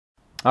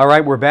All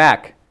right, we're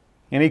back.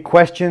 Any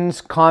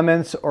questions,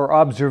 comments, or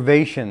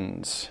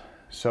observations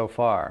so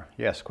far?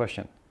 Yes,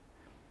 question.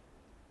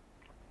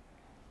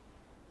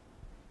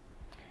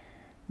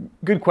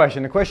 Good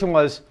question. The question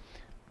was,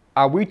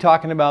 are we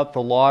talking about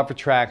the law of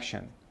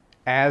attraction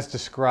as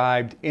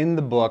described in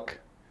the book,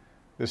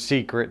 The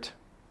Secret,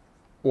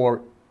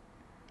 or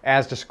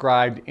as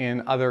described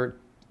in other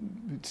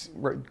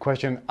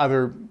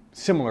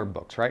similar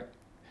books, right?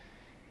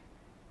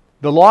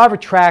 The law of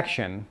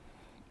attraction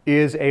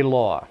is a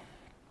law.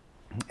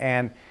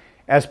 And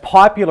as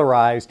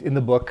popularized in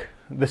the book,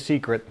 The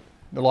Secret,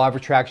 the law of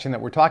attraction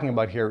that we're talking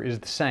about here is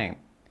the same.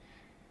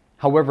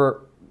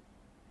 However,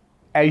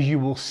 as you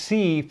will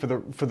see for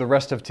the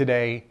rest of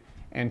today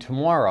and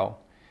tomorrow,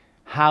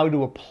 how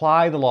to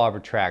apply the law of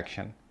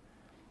attraction,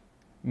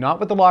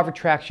 not what the law of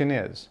attraction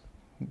is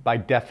by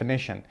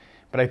definition,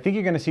 but I think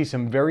you're going to see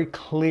some very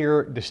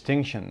clear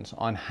distinctions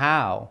on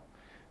how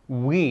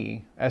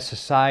we as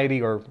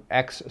society or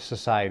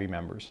ex-society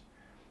members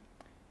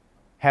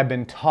have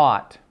been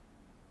taught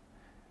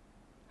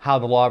how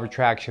the law of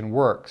attraction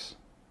works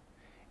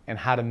and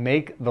how to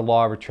make the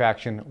law of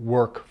attraction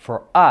work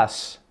for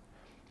us.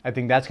 I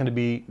think that's going to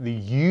be the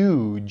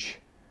huge,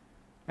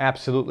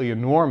 absolutely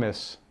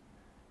enormous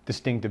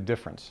distinctive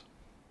difference.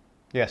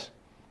 Yes?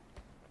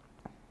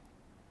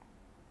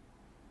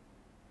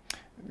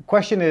 The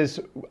question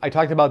is, I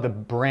talked about the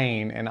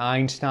brain, and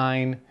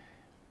Einstein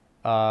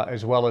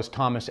as well as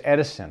Thomas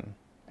Edison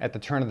at the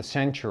turn of the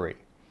century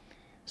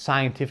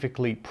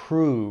scientifically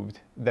proved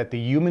that the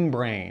human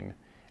brain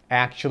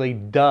actually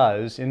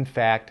does, in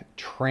fact,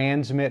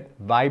 transmit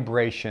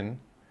vibration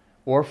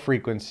or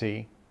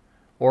frequency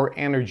or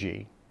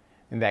energy,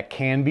 and that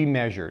can be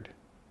measured.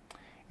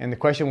 And the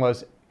question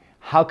was,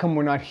 how come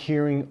we're not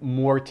hearing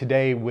more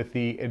today with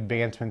the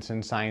advancements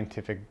in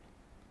scientific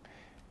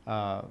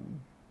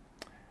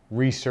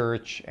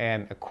research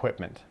and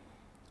equipment?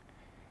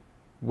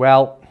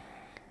 Well,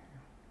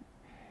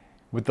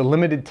 with the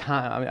limited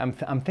time,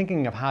 I'm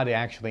thinking of how to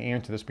actually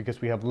answer this because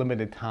we have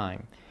limited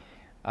time.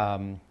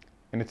 And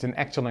it's an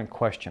excellent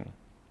question.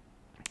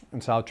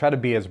 And so I'll try to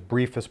be as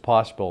brief as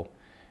possible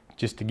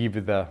just to give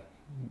you the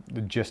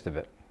gist of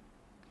it.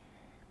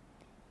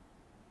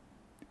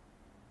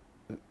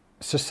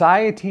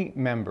 Society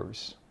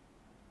members,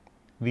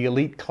 the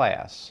elite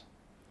class,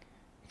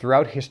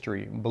 throughout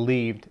history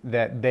believed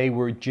that they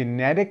were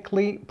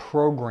genetically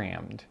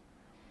programmed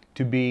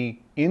to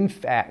be, in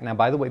fact, now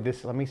by the way,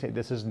 let me say,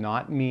 this is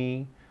not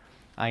me.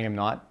 I am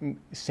not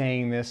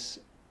saying this.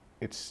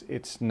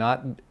 It's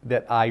not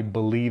that I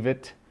believe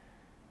it.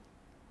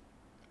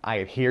 I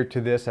adhere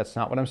to this. That's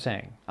not what I'm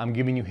saying. I'm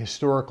giving you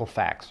historical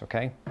facts,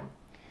 okay?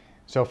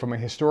 So from a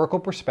historical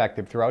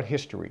perspective, throughout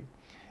history,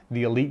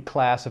 the elite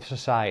class of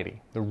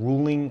society, the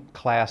ruling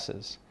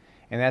classes,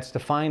 and that's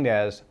defined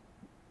as,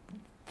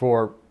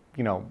 for,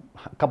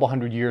 a couple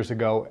hundred years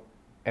ago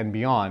and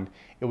beyond,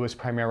 it was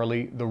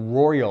primarily the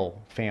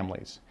royal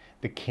families,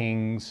 the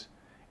kings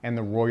and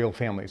the royal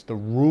families, the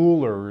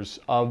rulers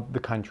of the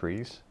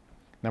countries,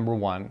 number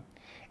one,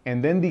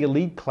 and then the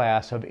elite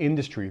class of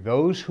industry,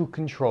 those who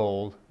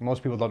controlled,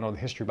 most people don't know the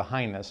history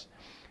behind this,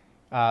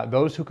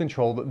 those who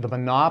controlled the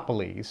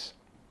monopolies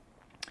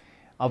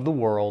of the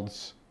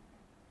world's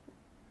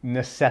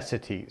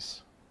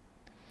necessities.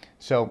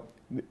 So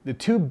the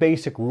two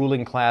basic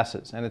ruling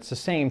classes, and it's the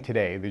same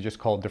today, they're just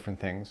called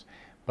different things,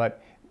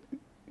 but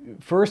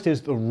first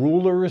is the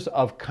rulers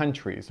of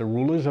countries, the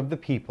rulers of the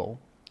people,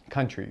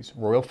 countries,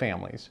 royal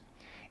families,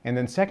 and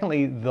then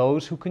secondly,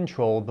 those who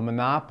control the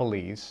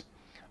monopolies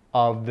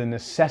of the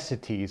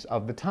necessities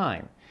of the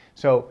time.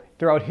 So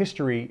throughout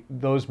history,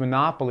 those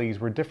monopolies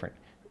were different.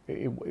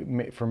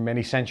 For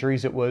many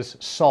centuries, it was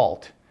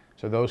salt.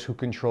 So those who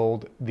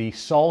controlled the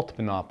salt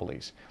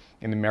monopolies.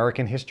 In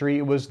American history,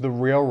 it was the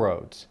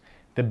railroads,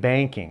 the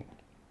banking,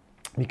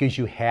 because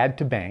you had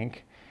to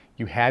bank,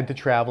 you had to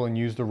travel and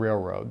use the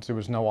railroads. There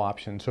was no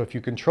option. So if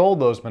you control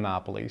those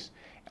monopolies,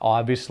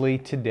 obviously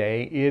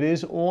today it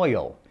is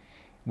oil.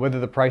 Whether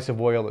the price of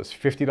oil is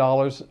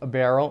 $50 a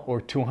barrel or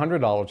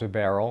 $200 a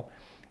barrel,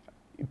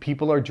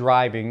 people are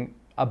driving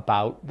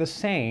about the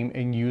same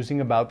and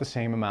using about the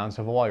same amounts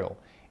of oil.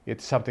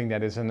 It's something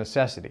that is a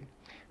necessity.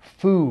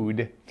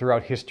 Food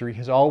throughout history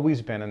has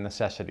always been a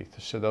necessity,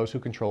 so those who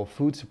control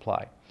food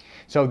supply.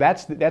 So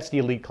that's the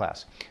elite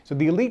class. So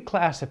the elite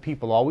class of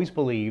people always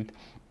believed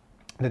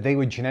that they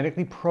were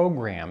genetically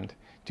programmed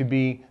to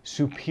be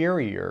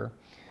superior,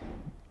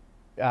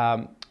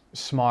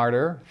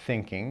 smarter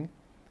thinking,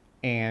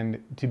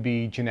 and to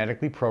be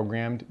genetically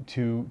programmed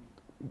to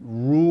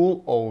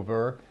rule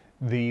over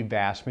the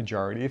vast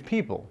majority of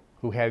people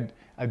who had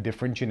a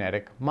different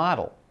genetic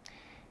model.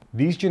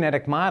 These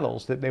genetic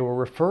models that they were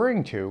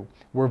referring to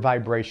were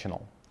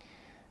vibrational.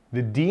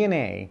 The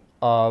DNA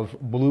of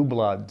blue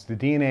bloods, the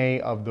DNA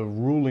of the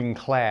ruling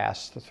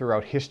class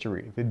throughout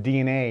history, the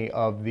DNA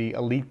of the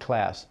elite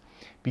class,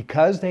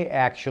 because they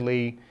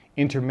actually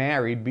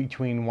intermarried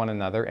between one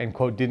another and,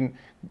 quote, didn't,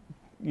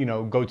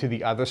 go to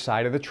the other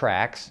side of the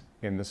tracks,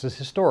 and this is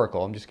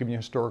historical, I'm just giving you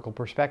a historical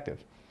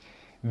perspective.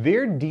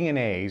 their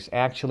DNAs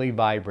actually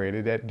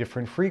vibrated at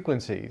different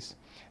frequencies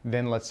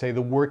than, let's say,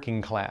 the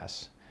working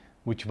class,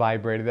 which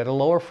vibrated at a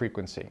lower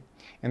frequency.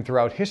 And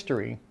throughout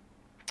history,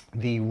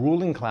 the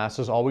ruling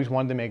classes always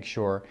wanted to make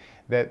sure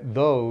that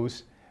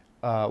those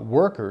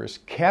workers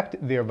kept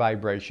their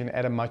vibration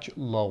at a much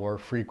lower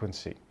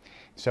frequency.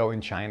 So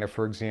in China,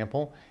 for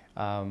example,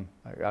 I'll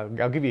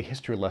give you a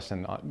history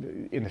lesson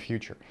in the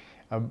future.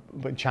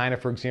 But China,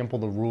 for example,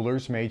 the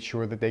rulers made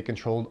sure that they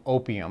controlled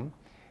opium,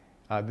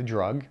 the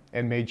drug,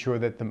 and made sure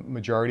that the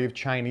majority of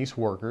Chinese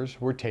workers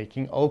were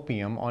taking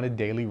opium on a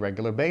daily,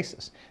 regular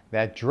basis.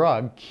 That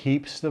drug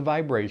keeps the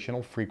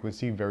vibrational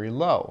frequency very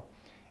low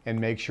and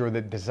makes sure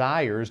that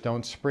desires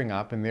don't spring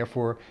up, and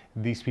therefore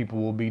these people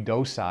will be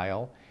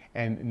docile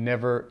and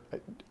never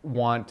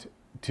want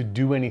to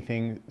do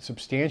anything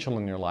substantial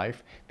in their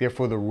life.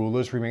 Therefore, the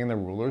rulers remain the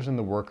rulers and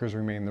the workers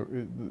remain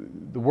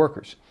the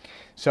workers.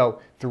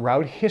 So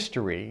throughout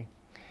history,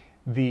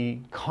 the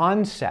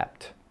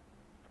concept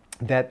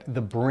that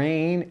the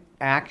brain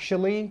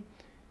actually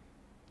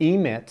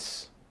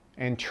emits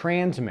and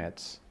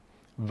transmits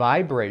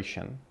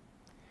vibration,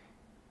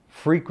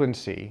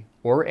 frequency,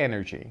 or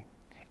energy,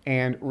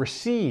 and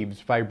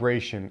receives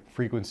vibration,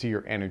 frequency,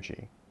 or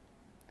energy.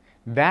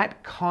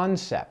 That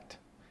concept,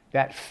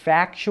 that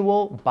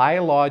factual,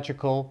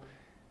 biological,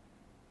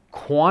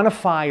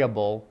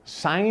 quantifiable,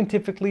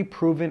 scientifically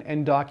proven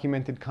and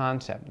documented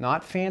concept,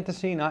 not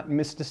fantasy, not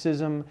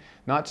mysticism,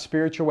 not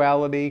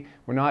spirituality.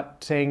 We're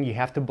not saying you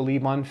have to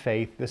believe on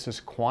faith. This is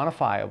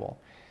quantifiable.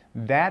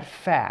 That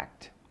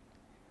fact,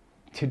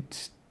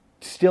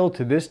 still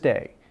to this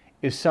day,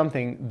 is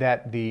something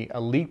that the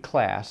elite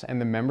class and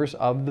the members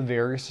of the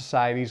various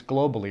societies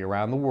globally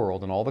around the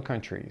world in all the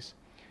countries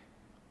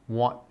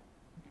want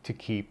to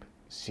keep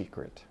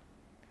secret.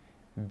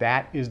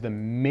 That is the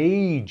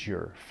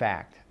major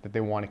fact that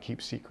they want to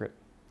keep secret.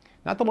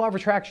 Not the law of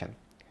attraction.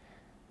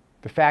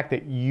 The fact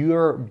that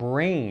your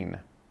brain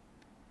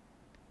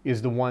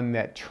is the one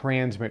that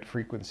transmits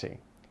frequency.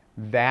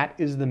 That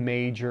is the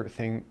major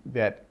thing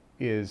that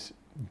is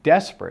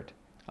desperate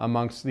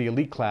amongst the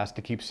elite class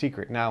to keep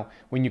secret. Now,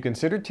 when you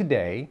consider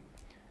today,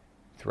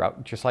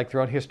 just like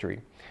throughout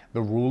history,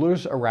 the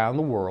rulers around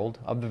the world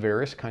of the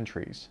various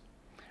countries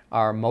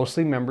are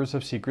mostly members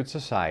of secret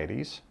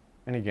societies.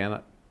 And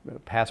again,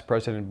 past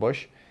President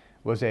Bush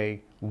was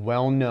a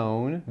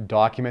well-known,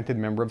 documented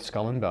member of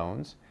Skull and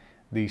Bones.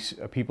 These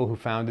people who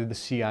founded the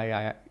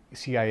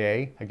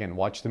CIA, again,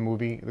 watch the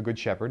movie The Good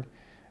Shepherd,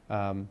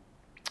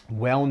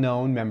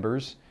 well-known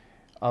members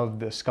of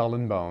the Skull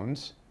and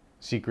Bones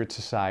secret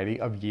society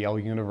of Yale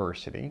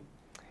University.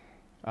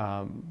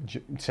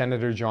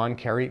 Senator John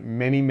Kerry,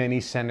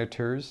 many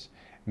senators,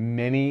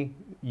 many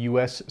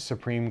U.S.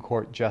 Supreme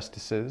Court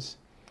justices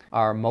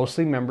are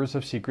mostly members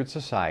of secret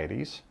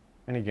societies.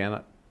 And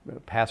again,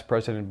 past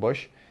President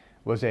Bush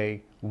was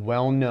a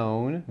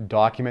well-known,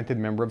 documented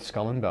member of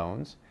Skull and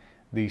Bones.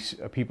 These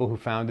people who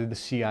founded the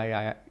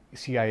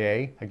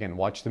CIA, again,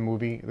 watch the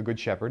movie The Good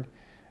Shepherd,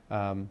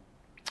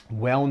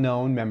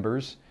 well-known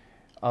members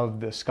of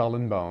the Skull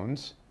and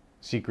Bones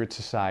secret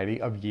society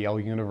of Yale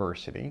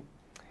University.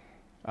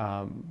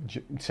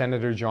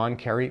 Senator John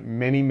Kerry,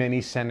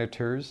 many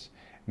senators,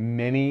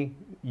 many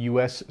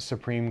U.S.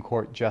 Supreme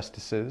Court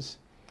justices,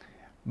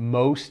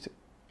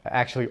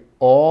 actually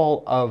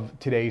all of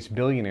today's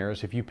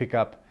billionaires. If you pick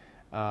up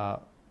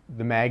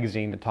the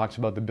magazine that talks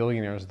about the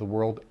billionaires of the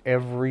world,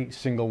 every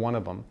single one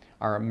of them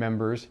are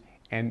members,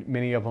 and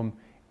many of them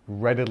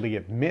readily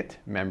admit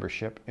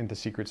membership into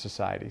secret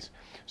societies.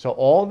 So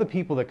all the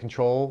people that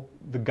control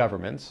the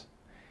governments,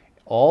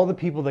 all the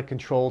people that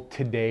control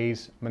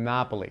today's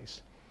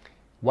monopolies.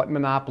 What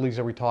monopolies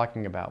are we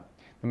talking about?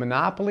 The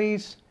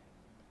monopolies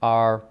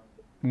are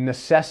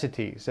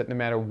necessities that no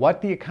matter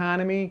what the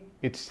economy,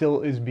 it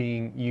still is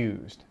being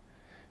used.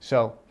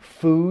 So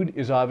food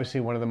is obviously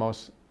one of the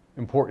most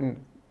important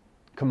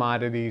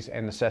commodities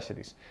and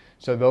necessities.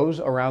 So those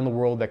around the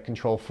world that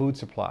control food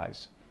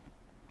supplies.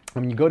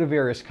 When you go to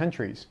various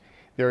countries,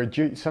 there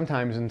are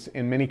sometimes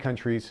in many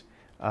countries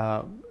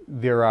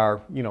there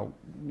are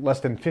less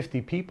than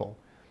 50 people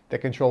that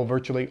control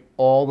virtually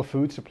all the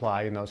food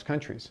supply in those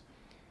countries.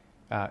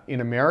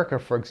 In America,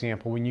 for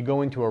example, when you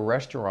go into a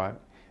restaurant,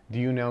 do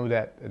you know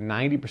that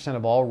 90%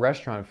 of all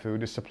restaurant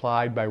food is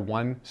supplied by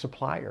one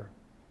supplier?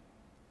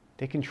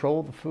 They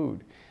control the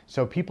food.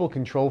 So people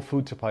control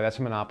food supply, that's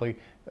a monopoly.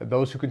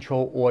 Those who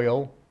control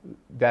oil,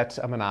 that's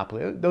a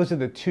monopoly. Those are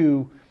the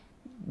two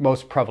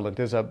most prevalent.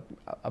 There's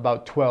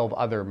about 12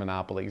 other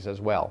monopolies as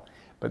well.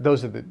 But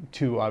those are the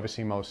two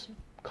obviously most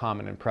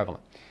common and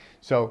prevalent.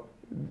 So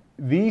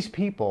these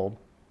people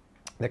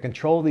that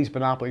control these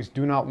monopolies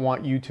do not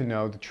want you to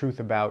know the truth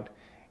about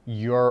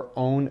your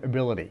own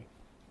ability.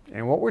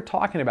 And what we're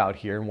talking about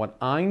here, and what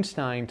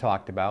Einstein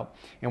talked about,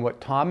 and what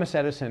Thomas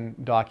Edison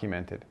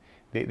documented,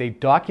 they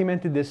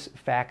documented this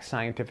fact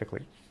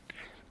scientifically,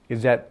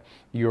 is that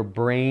your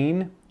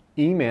brain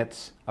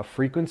emits a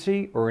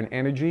frequency or an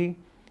energy.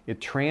 It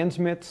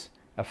transmits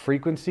a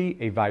frequency,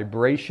 a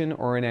vibration,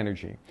 or an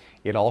energy.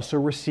 It also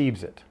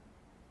receives it.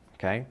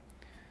 Okay?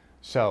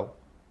 So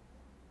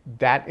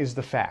That is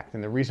the fact.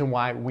 And the reason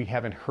why we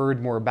haven't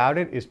heard more about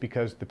it is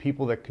because the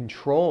people that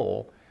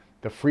control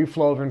the free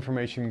flow of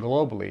information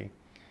globally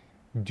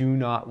do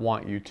not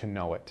want you to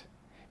know it.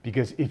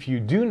 Because if you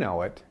do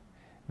know it,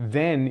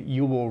 then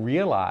you will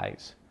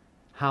realize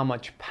how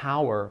much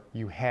power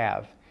you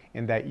have,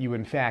 and that you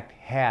in fact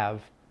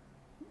have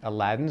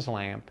Aladdin's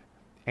lamp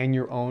and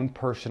your own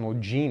personal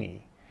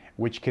genie,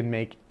 which can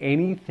make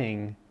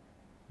anything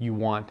you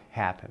want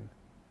happen.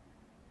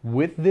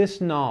 With this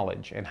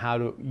knowledge and how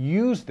to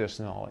use this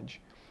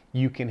knowledge,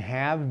 you can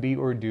have, be,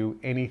 or do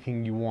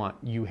anything you want.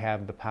 You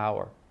have the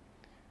power.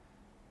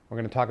 We're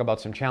going to talk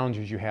about some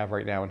challenges you have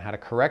right now and how to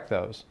correct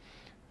those.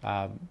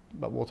 But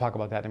we'll talk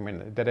about that in a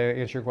minute. Did I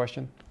answer your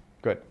question?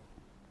 Good.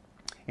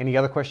 Any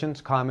other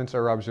questions, comments,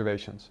 or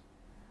observations?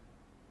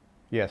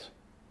 Yes.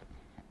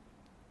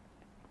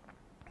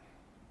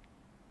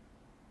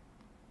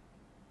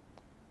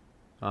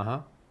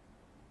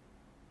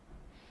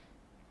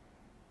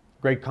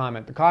 Great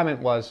comment. The comment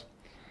was,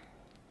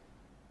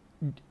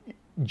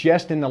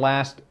 just in the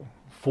last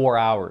 4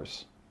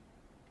 hours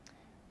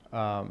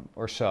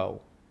or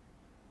so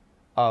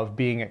of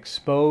being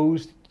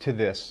exposed to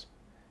this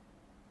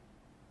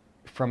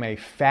from a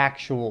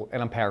factual,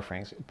 and I'm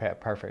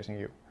paraphrasing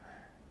you,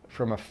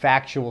 from a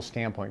factual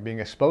standpoint, being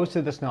exposed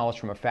to this knowledge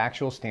from a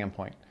factual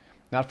standpoint,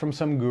 not from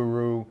some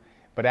guru,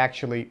 but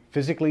actually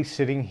physically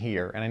sitting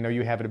here. And I know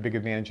you have a big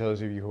advantage,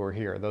 those of you who are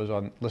here. Those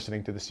on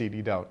listening to the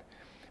CD don't.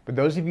 But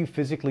those of you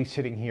physically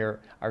sitting here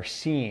are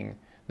seeing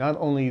not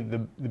only the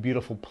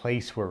beautiful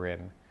place we're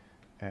in,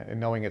 and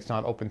knowing it's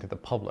not open to the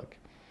public,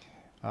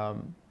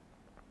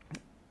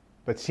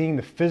 but seeing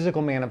the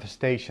physical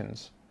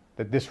manifestations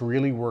that this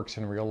really works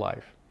in real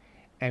life,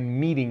 and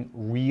meeting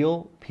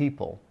real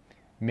people,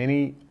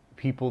 many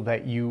people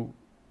that you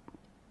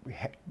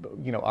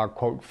know are,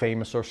 quote,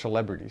 famous or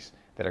celebrities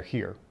that are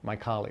here, my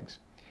colleagues,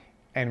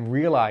 and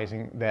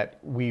realizing that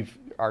we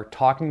are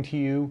talking to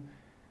you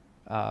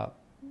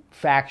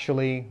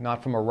factually,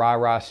 not from a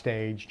rah-rah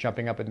stage,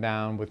 jumping up and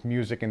down with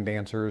music and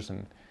dancers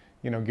and,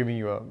 you know, giving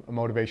you a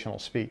motivational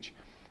speech,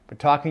 but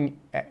talking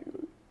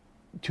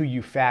to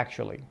you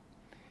factually.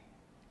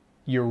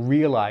 You're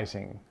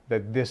realizing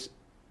that this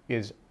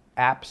is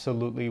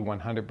absolutely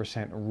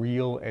 100%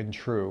 real and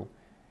true,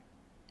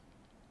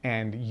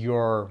 and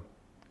your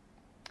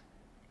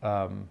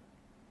and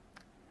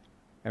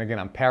again,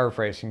 I'm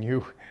paraphrasing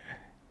you,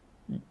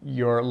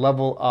 your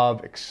level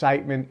of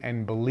excitement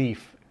and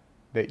belief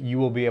that you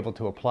will be able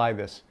to apply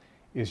this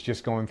is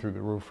just going through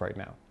the roof right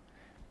now.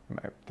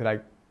 Did I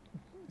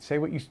say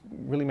what you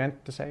really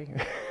meant to say?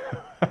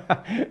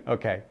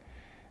 Okay,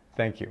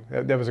 thank you.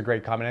 That was a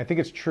great comment. I think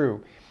it's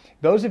true.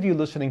 Those of you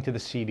listening to the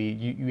CD,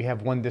 you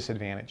have one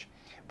disadvantage.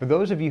 For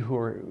those of you who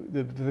are,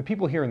 the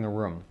people here in the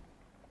room,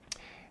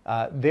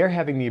 they're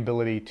having the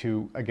ability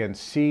to, again,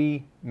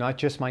 see not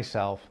just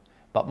myself,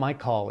 but my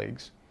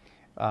colleagues.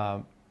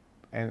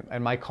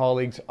 And my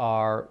colleagues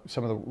are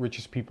some of the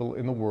richest people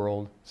in the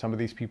world. Some of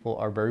these people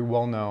are very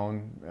well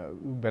known,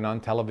 been on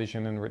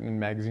television and written in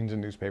magazines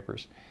and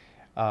newspapers.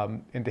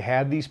 And to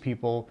have these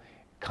people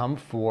come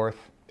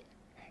forth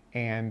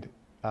and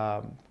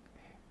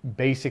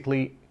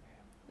basically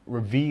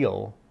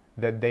reveal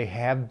that they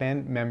have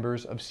been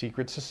members of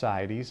secret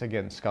societies.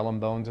 Again, Skull and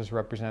Bones is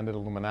represented,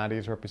 Illuminati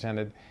is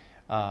represented,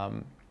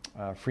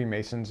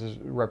 Freemasons is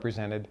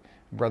represented,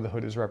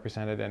 Brotherhood is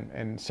represented,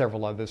 and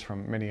several others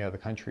from many other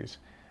countries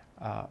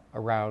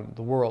around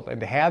the world. And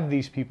to have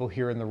these people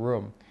here in the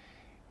room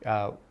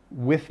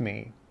with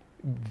me,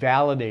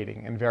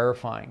 validating and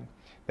verifying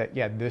that,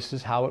 yeah, this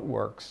is how it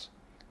works.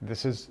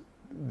 This is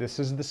the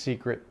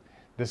secret.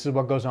 This is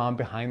what goes on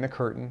behind the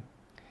curtain,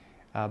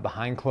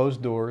 behind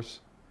closed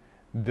doors.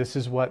 This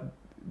is what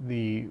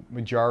the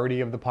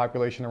majority of the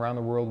population around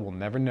the world will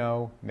never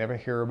know, never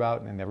hear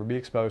about, and never be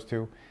exposed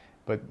to.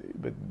 But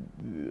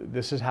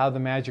this is how the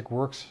magic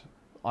works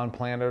on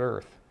planet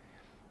Earth.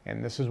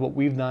 And this is what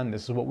we've done.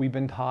 This is what we've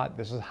been taught.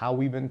 This is how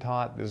we've been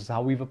taught. This is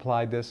how we've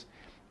applied this.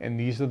 And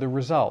these are the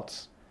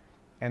results.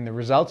 And the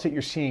results that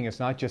you're seeing is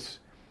not just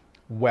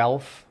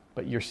wealth,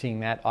 but you're seeing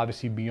that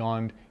obviously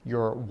beyond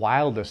your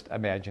wildest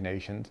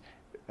imaginations,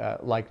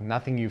 like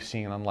nothing you've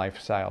seen on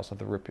lifestyles of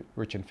the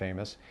rich and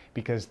famous,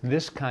 because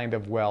this kind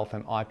of wealth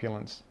and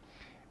opulence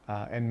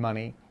and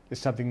money is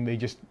something they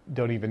just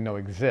don't even know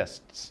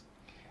exists.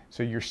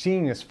 So you're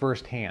seeing this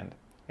firsthand,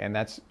 and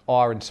that's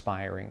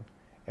awe-inspiring,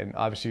 and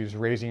obviously it's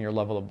raising your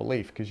level of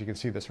belief because you can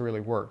see this really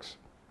works.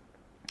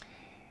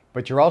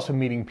 But you're also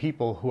meeting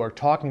people who are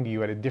talking to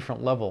you at a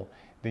different level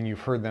than you've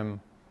heard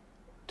them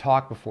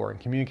talk before and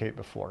communicate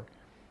before.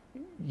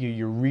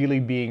 You're really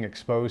being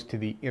exposed to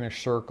the inner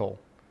circle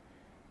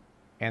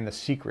and the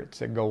secrets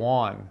that go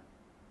on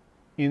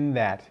in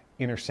that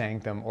inner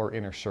sanctum or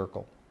inner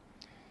circle.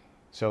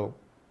 So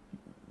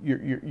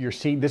you're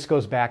seeing, this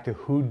goes back to,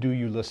 who do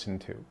you listen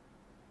to?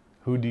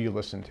 Who do you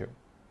listen to?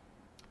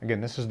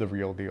 Again, this is the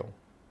real deal.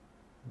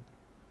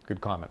 Good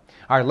comment.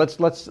 All right,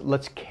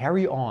 let's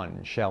carry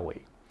on, shall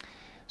we?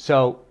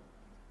 So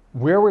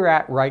where we're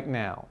at right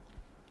now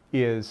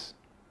is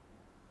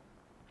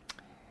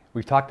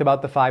We've talked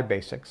about the 5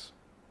 basics,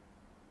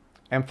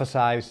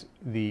 emphasize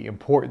the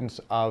importance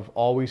of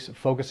always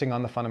focusing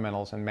on the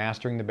fundamentals and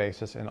mastering the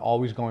basics and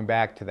always going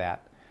back to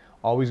that,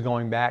 always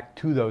going back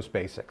to those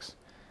basics,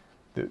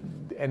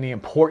 and the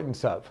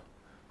importance of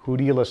who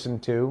do you listen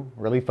to,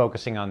 really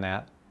focusing on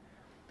that,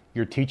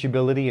 your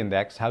teachability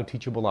index, how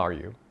teachable are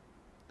you.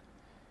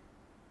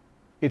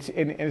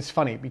 It's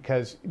funny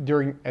because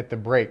at the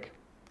break,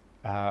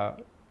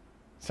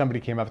 somebody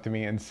came up to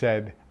me and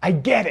said, "I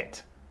get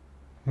it.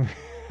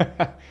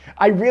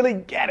 I really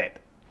get it."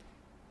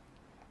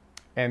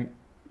 And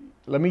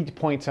let me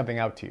point something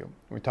out to you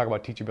when we talk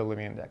about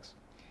teachability index.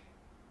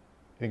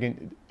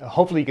 Again,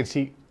 hopefully you can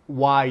see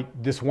why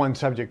this one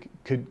subject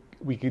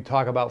we could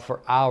talk about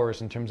for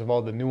hours in terms of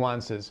all the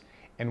nuances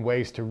and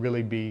ways to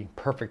really be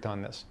perfect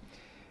on this.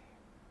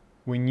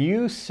 When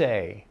you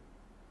say,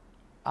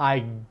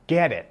 "I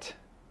get it,"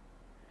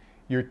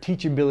 your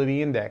teachability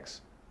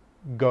index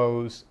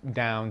goes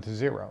down to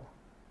 0.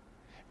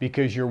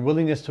 Because your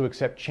willingness to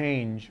accept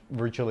change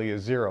virtually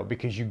is 0,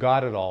 because you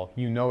got it all,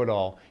 you know it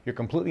all, you're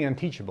completely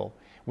unteachable.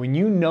 When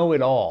you know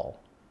it all,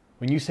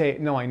 when you say,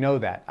 "No, I know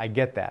that, I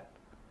get that,"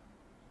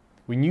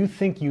 when you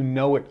think you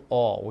know it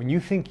all, when you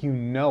think you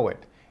know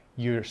it,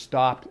 you're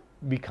stopped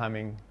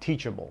becoming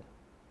teachable.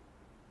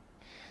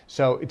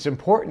 So it's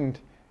important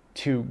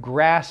to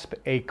grasp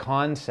a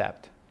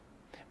concept,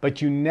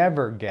 but you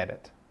never get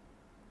it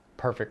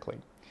perfectly.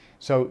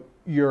 So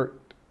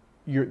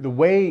the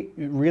way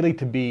really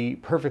to be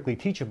perfectly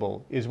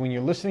teachable is when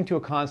you're listening to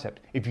a concept.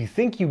 If you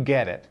think you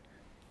get it,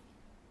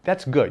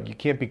 that's good. You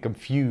can't be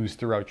confused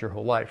throughout your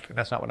whole life, and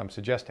that's not what I'm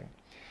suggesting.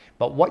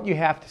 But what you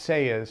have to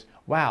say is,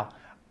 "Wow,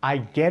 I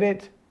get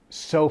it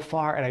so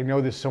far, and I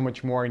know there's so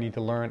much more I need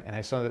to learn, and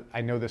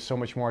I know there's so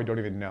much more I don't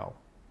even know.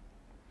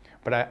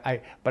 But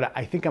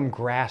I think I'm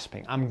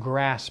grasping. I'm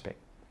grasping.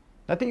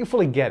 Not that you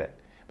fully get it,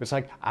 but it's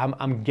like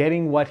I'm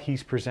getting what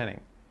he's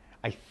presenting.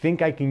 I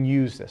think I can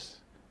use this.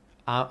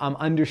 I'm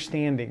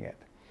understanding it.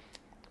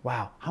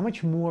 Wow, how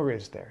much more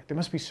is there? There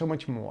must be so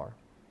much more.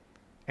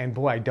 And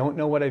boy, I don't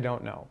know what I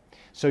don't know."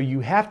 So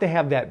you have to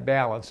have that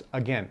balance.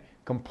 Again,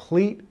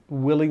 complete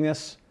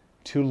willingness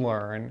to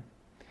learn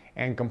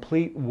and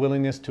complete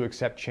willingness to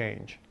accept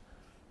change.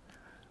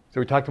 So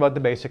we talked about the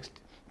basics,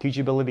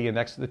 teachability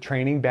index, the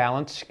training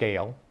balance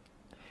scale.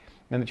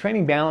 And the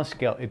training balance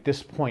scale, at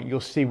this point, you'll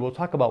see, we'll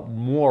talk about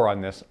more on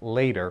this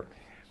later,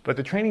 but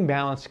the training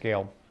balance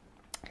scale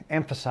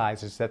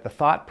emphasizes that the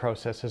thought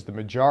process is the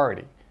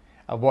majority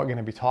of what we're going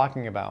to be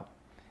talking about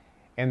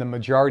and the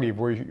majority of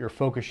where your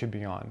focus should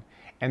be on.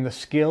 And the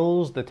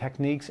skills, the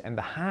techniques, and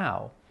the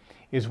how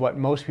is what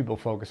most people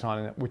focus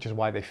on, which is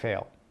why they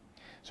fail.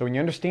 So when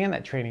you understand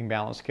that training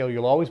balance scale,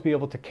 you'll always be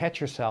able to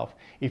catch yourself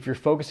if you're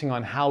focusing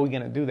on how we're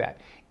going to do that.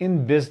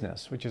 In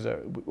business, which is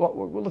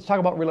let's talk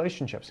about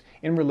relationships.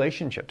 In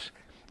relationships,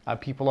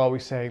 people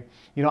always say,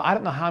 "I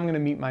don't know how I'm going to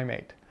meet my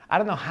mate. I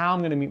don't know how I'm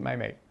going to meet my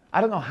mate.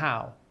 I don't know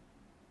how."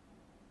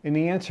 And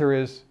the answer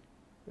is,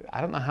 I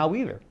don't know how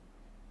either.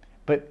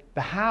 But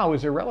the how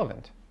is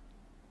irrelevant.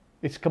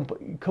 It's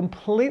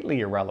completely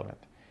irrelevant.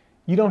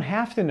 You don't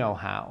have to know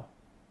how.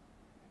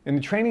 And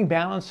the training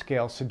balance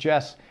scale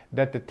suggests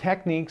that the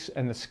techniques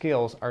and the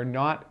skills are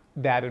not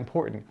that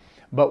important.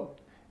 But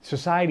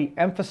society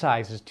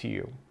emphasizes to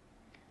you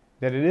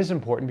that it is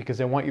important because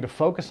they want you to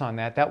focus on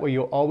that. That way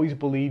you'll always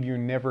believe you're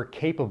never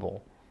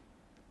capable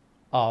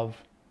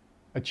of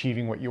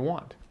achieving what you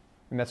want.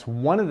 And that's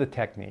one of the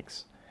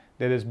techniques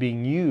that is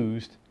being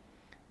used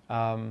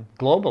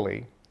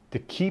globally to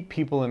keep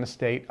people in a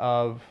state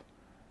of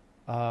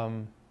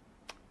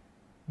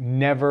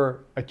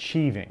never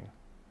achieving.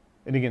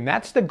 And again,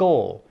 that's the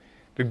goal.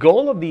 The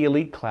goal of the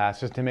elite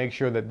class is to make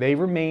sure that they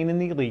remain in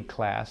the elite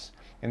class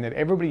and that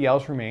everybody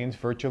else remains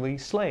virtually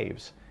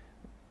slaves.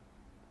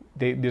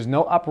 There's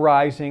no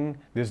uprising.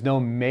 There's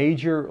no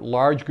major,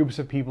 large groups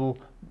of people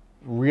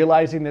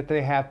realizing that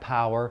they have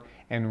power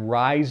and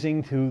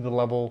rising to the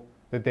level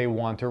that they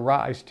want to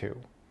rise to.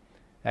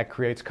 That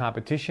creates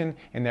competition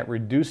and that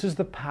reduces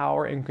the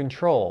power and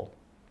control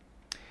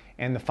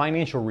and the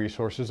financial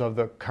resources of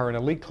the current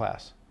elite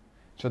class.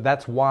 So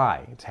that's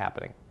why it's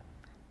happening.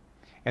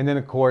 And then,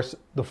 of course,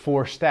 the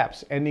 4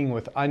 steps, ending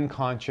with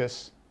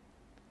unconscious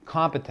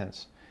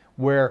competence,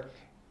 where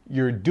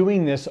you're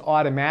doing this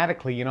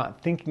automatically, you're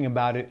not thinking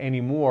about it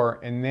anymore,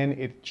 and then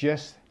it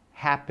just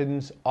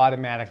happens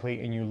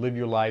automatically and you live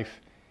your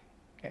life.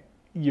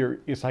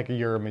 It's like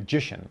you're a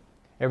magician.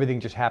 Everything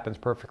just happens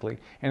perfectly.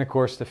 And of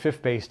course, the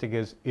 5th basic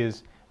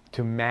is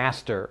to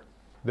master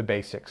the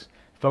basics,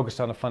 focus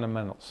on the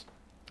fundamentals.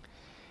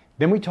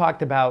 Then we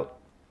talked about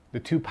the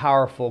 2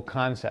 powerful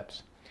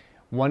concepts.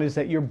 One is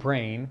that your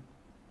brain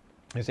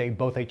is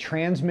both a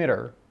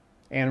transmitter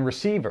and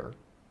receiver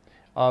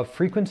of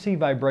frequency,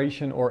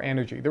 vibration, or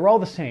energy. They're all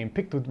the same.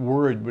 Pick the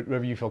word,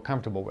 whatever you feel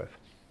comfortable with.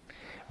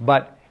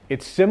 But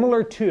it's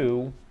similar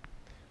to,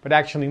 but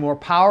actually more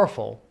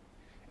powerful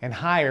and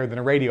higher than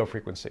a radio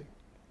frequency.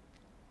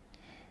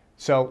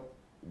 So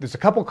there's a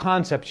couple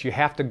concepts you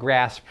have to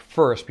grasp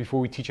first before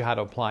we teach you how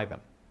to apply them.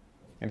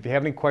 And if you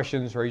have any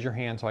questions, raise your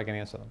hand so I can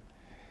answer them.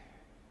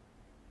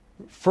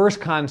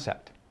 First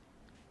concept.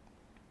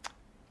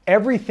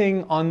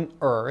 Everything on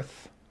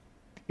Earth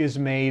is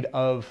made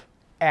of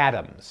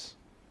atoms.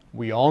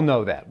 We all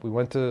know that. We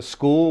went to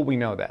school, we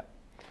know that.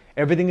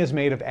 Everything is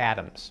made of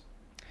atoms.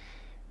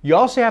 You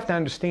also have to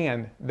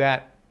understand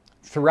that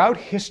throughout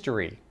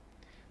history,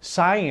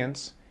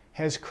 science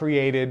has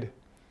created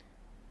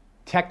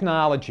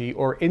technology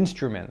or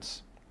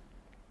instruments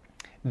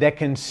that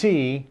can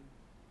see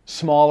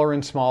smaller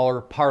and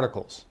smaller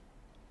particles.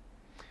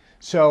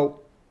 So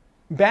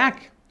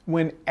back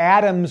when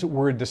atoms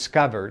were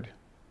discovered,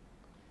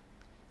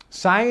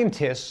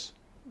 scientists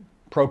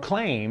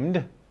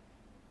proclaimed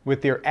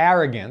with their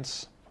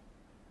arrogance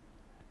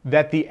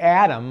that the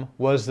atom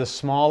was the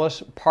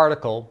smallest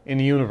particle in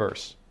the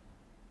universe.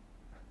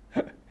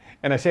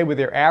 And I say with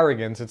their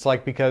arrogance, it's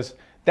like because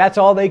that's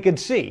all they could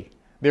see.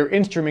 Their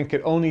instrument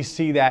could only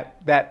see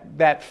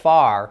that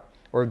far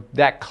or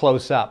that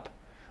close up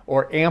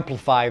or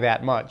amplify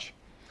that much.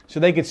 So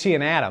they could see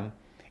an atom,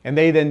 and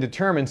they then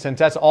determined, since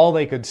that's all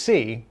they could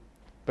see,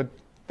 but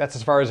that's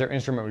as far as their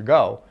instrument would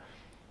go,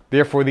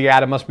 therefore the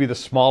atom must be the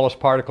smallest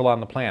particle on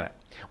the planet.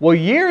 Well,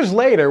 years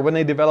later, when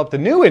they developed a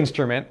new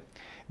instrument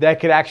that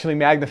could actually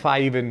magnify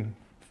even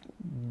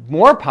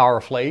more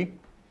powerfully,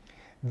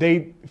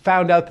 they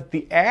found out that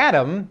the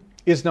atom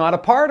is not a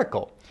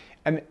particle.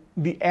 And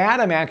the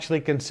atom actually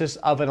consists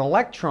of an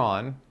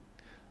electron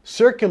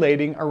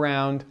circulating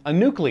around a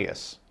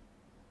nucleus.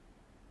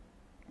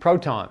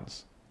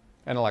 Protons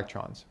and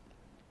electrons.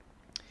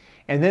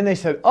 And then they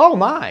said, oh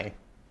my,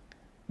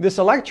 this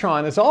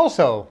electron is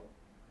also,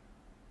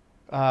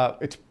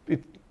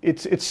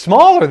 it's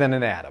smaller than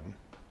an atom.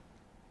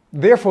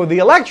 Therefore, the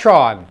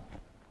electron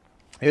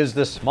is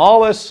the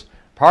smallest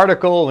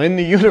particle in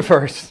the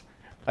universe.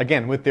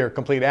 Again, with their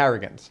complete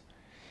arrogance.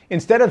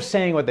 Instead of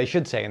saying what they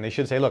should say, and they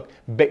should say, look,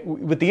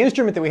 with the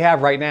instrument that we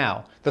have right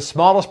now, the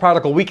smallest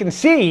particle we can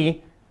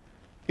see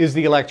is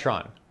the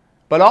electron.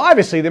 But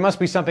obviously, there must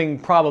be something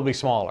probably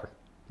smaller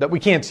that we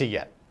can't see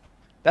yet.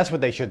 That's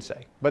what they should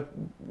say. But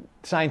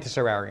scientists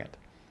are arrogant.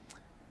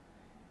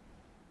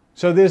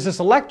 So there's this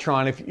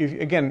electron.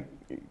 Again,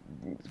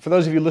 for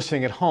those of you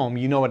listening at home,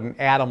 you know what an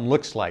atom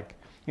looks like.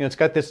 You know, it's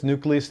got this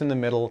nucleus in the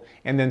middle,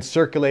 and then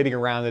circulating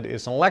around it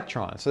is an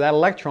electron. So that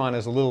electron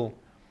is a little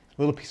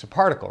piece of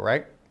particle,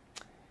 right?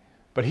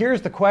 But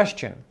here's the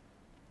question.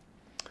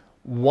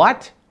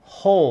 What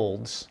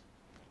holds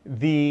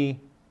the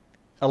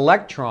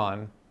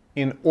electron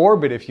in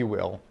orbit, if you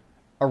will,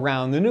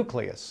 around the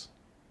nucleus?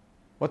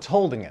 What's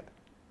holding it?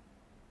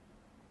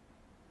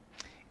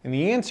 And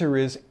the answer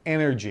is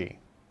energy,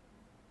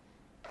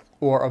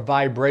 or a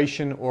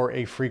vibration, or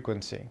a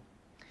frequency.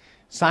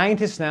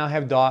 Scientists now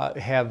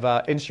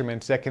have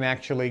instruments that can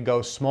actually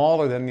go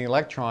smaller than the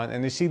electron,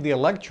 and they see the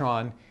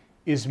electron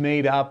is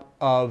made up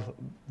of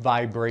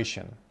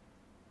vibration.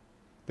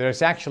 That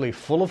it's actually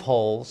full of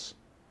holes,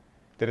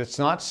 that it's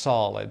not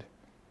solid,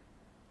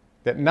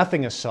 that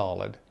nothing is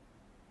solid,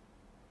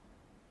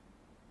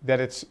 that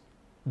it's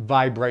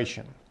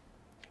vibration.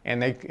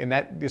 And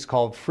that is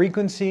called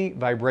frequency,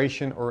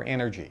 vibration, or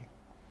energy.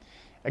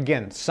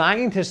 Again,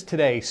 scientists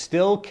today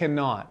still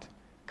cannot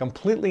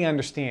completely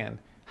understand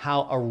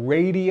how a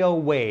radio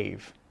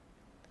wave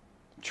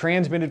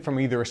transmitted from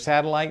either a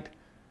satellite,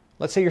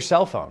 let's say your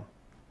cell phone.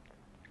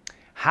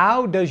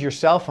 How does your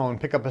cell phone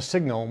pick up a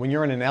signal when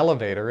you're in an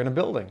elevator in a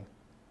building?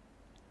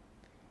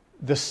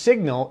 The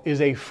signal is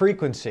a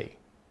frequency.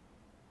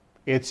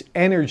 It's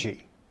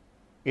energy.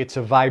 It's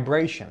a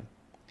vibration.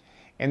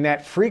 And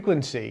that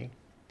frequency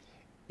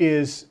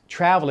is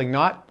traveling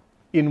not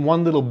in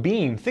one little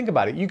beam. Think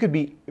about it. You could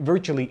be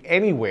virtually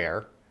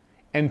anywhere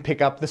and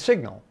pick up the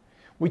signal,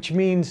 which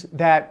means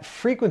that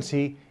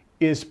frequency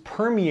is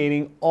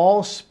permeating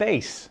all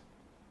space.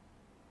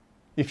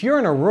 If you're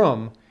in a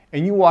room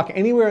and you walk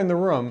anywhere in the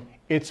room,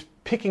 it's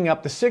picking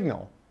up the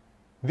signal.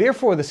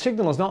 Therefore, the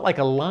signal is not like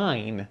a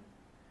line.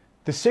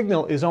 The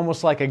signal is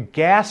almost like a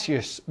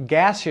gaseous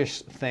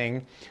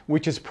thing,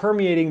 which is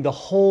permeating the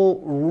whole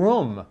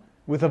room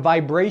with a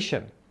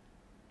vibration.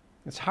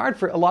 It's hard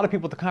for a lot of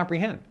people to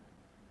comprehend.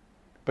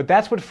 But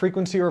that's what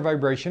frequency or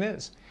vibration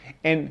is.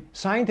 And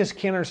scientists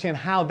can't understand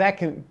how that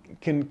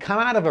can come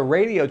out of a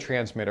radio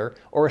transmitter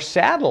or a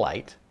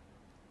satellite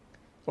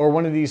or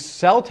one of these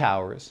cell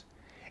towers,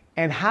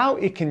 and how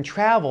it can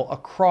travel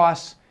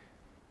across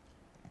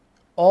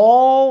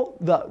all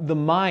the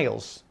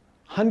miles,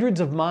 hundreds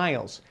of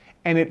miles,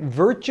 and it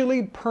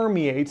virtually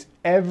permeates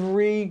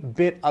every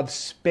bit of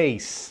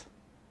space.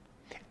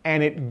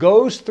 And it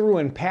goes through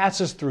and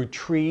passes through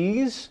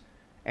trees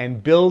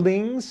and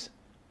buildings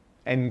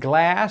and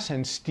glass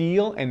and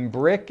steel and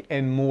brick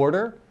and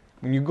mortar.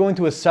 When you go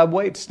into a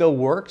subway, it still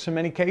works in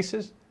many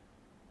cases.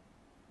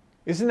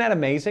 Isn't that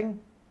amazing?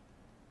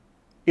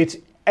 It's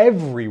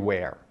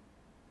everywhere.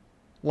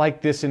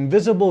 Like this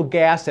invisible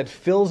gas that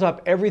fills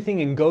up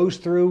everything and goes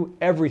through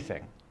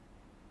everything.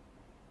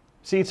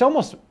 See, it's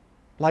almost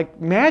like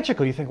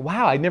magical. You think,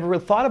 wow, I never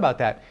really thought about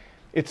that.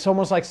 It's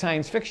almost like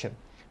science fiction.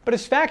 But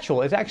it's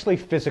factual. It's actually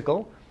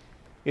physical.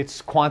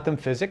 It's quantum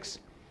physics.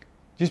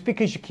 Just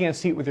because you can't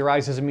see it with your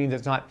eyes doesn't mean that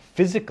it's not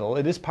physical.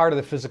 It is part of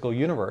the physical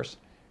universe.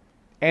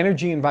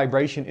 Energy and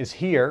vibration is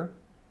here.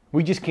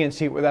 We just can't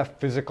see it with our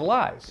physical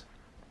eyes.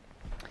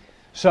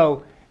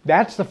 So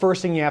that's the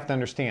first thing you have to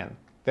understand,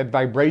 that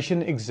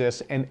vibration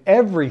exists, and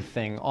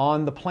everything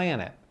on the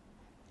planet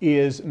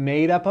is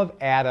made up of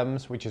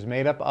atoms, which is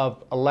made up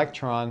of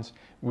electrons,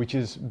 which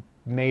is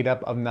made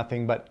up of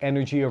nothing but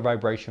energy or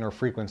vibration or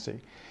frequency.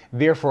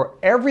 Therefore,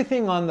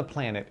 everything on the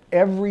planet,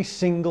 every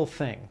single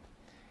thing,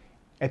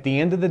 at the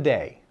end of the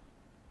day,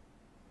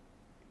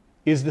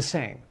 is the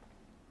same.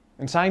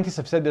 And scientists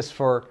have said this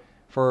for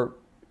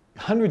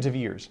hundreds of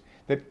years,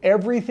 that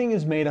everything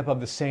is made up of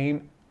the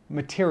same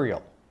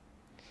material.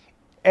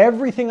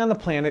 Everything on the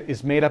planet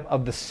is made up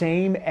of the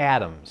same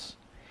atoms.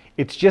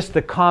 It's just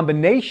the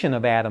combination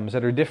of atoms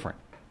that are different.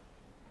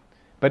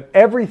 But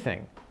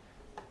everything,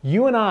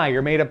 you and I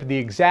are made up of the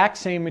exact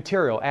same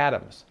material,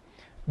 atoms.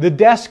 The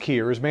desk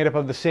here is made up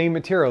of the same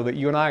material that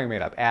you and I are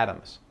made up,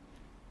 atoms.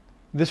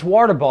 This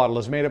water bottle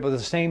is made up of the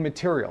same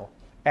material,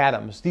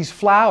 atoms. These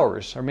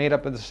flowers are made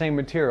up of the same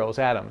material as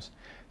atoms.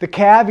 The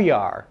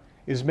caviar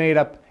is made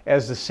up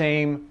as the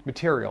same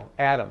material,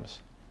 atoms.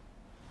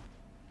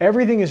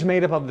 Everything is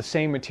made up of the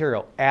same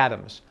material,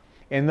 atoms.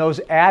 And those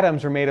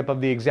atoms are made up of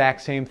the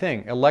exact same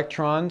thing,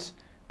 electrons,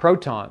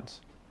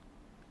 protons.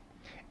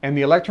 And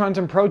the electrons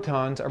and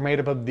protons are made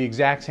up of the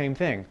exact same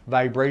thing,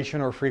 vibration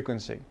or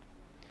frequency.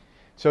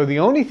 So the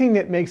only thing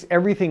that makes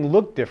everything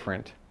look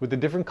different, with the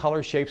different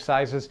colors, shapes,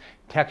 sizes,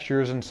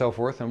 textures, and so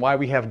forth, and why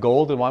we have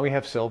gold and why we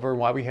have silver and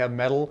why we have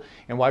metal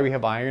and why we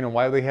have iron and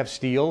why we have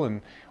steel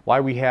and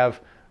why we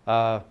have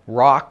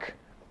rock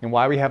and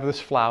why we have this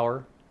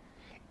flower,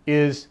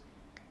 is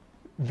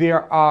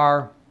there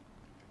are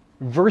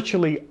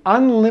virtually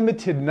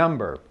unlimited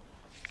number.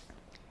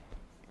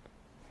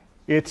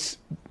 It's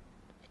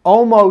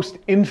almost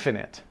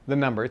infinite, the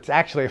number. It's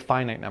actually a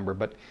finite number,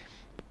 but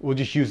we'll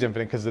just use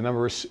infinite because the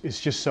number is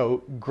just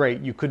so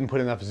great you couldn't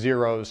put enough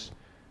zeros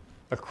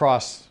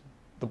across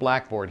the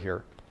blackboard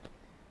here.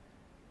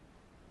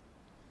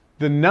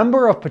 The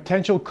number of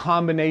potential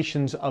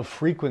combinations of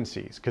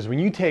frequencies, because when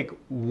you take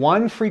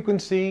one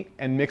frequency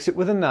and mix it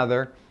with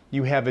another,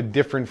 you have a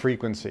different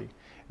frequency.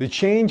 The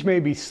change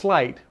may be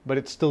slight, but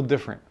it's still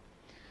different.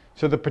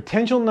 So the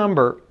potential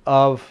number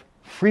of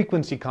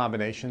frequency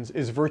combinations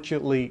is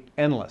virtually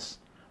endless.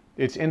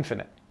 It's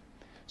infinite.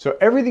 So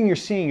everything you're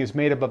seeing is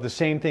made up of the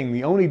same thing.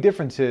 The only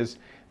difference is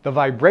the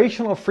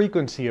vibrational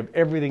frequency of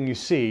everything you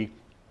see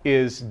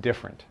is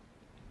different.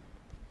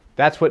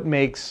 That's what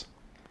makes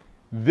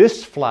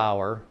this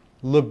flower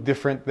look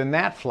different than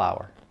that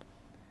flower.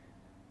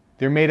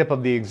 They're made up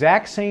of the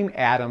exact same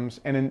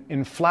atoms, and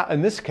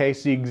in this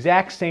case, the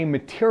exact same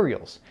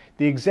materials,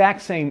 the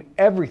exact same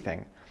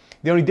everything.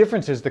 The only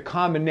difference is the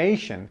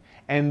combination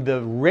and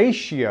the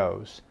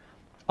ratios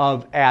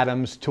of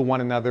atoms to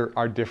one another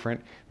are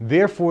different.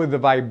 Therefore, the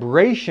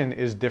vibration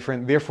is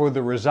different. Therefore,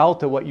 the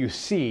result of what you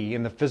see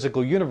in the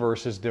physical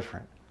universe is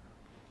different.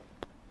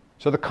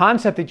 So the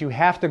concept that you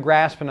have to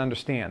grasp and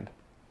understand,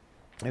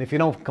 and if you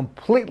don't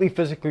completely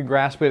physically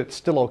grasp it, it's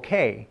still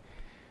okay,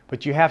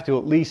 but you have to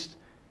at least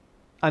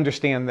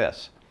understand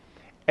this.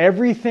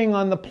 Everything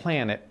on the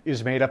planet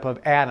is made up of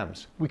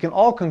atoms. We can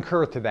all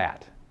concur to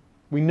that.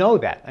 We know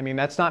that. I mean,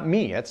 that's not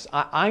me. It's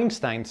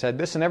Einstein said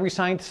this, and every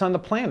scientist on the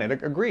planet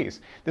agrees.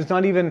 It's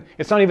not even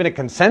a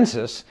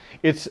consensus.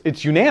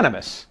 It's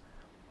unanimous.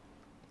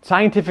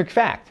 Scientific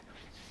fact.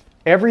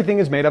 Everything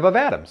is made up of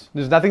atoms.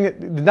 There's nothing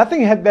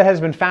that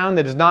has been found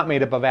that is not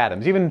made up of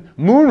atoms. Even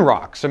moon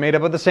rocks are made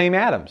up of the same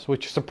atoms,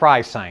 which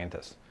surprise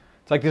scientists.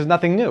 It's like there's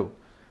nothing new.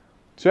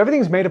 So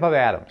everything's made up of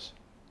atoms.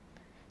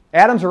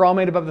 Atoms are all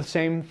made up of the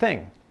same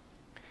thing.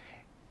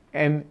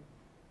 And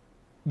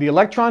the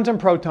electrons and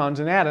protons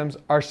in atoms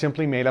are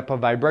simply made up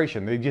of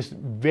vibration. They just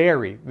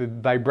vary. The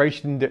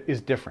vibration is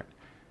different.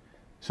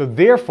 So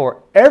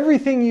therefore,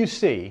 everything you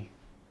see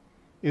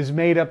is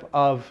made up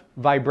of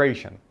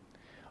vibration.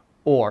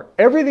 Or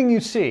everything you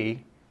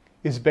see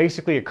is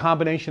basically a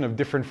combination of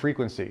different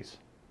frequencies.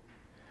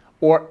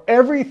 Or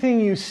everything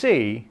you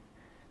see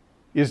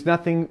is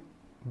nothing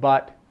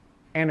but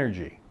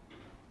energy.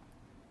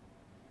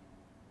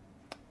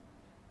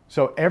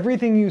 So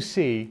everything you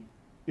see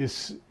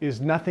is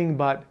nothing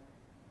but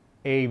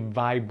a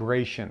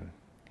vibration.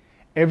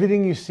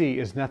 Everything you see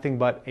is nothing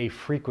but a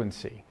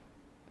frequency.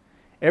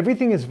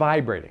 Everything is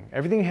vibrating.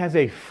 Everything has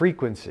a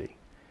frequency.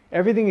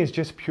 Everything is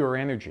just pure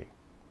energy.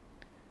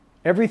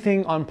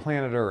 Everything on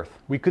planet Earth.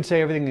 We could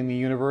say everything in the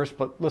universe,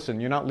 but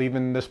listen, you're not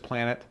leaving this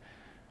planet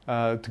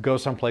to go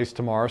someplace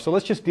tomorrow, so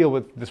let's just deal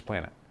with this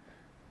planet.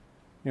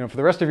 You know, for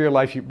the rest of your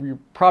life, you're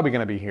probably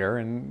going to be here,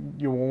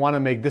 and you will want to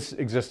make this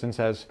existence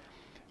as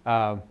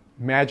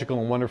magical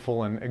and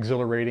wonderful and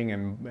exhilarating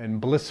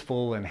and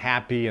blissful and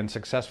happy and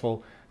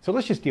successful. So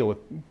let's just deal with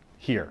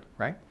here,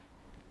 right?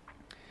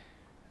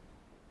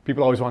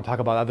 People always want to talk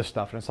about other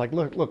stuff, and it's like,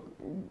 look,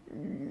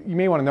 you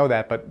may want to know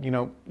that, but you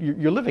know,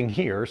 you're living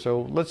here,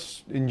 so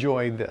let's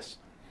enjoy this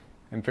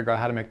and figure out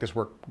how to make this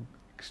work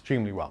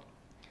extremely well.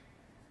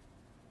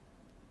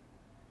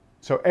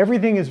 So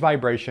everything is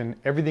vibration,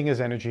 everything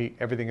is energy,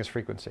 everything is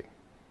frequency.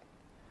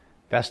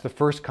 That's the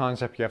first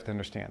concept you have to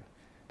understand.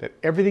 That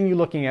everything you're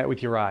looking at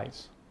with your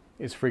eyes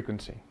is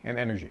frequency and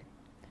energy.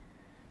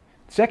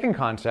 Second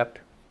concept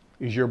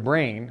is your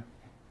brain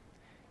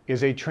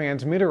is a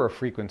transmitter of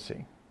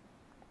frequency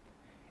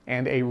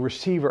and a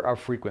receiver of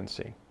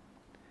frequency.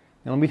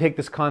 Now let me take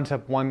this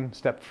concept one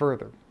step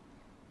further.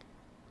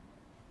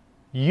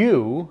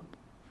 You,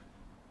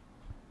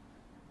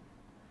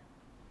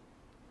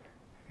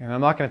 and I'm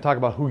not going to talk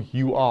about who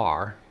you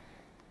are,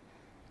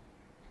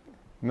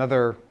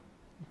 another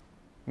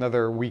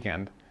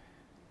weekend,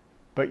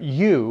 but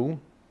you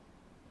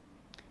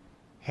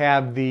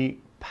have the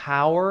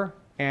power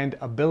and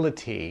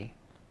ability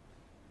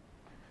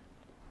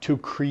to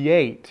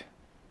create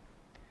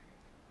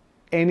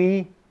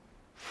any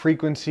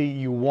frequency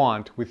you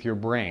want with your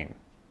brain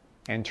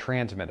and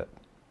transmit it.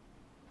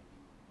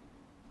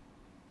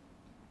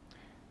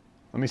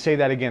 Let me say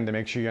that again to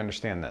make sure you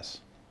understand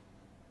this.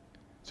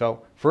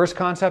 So, first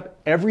concept,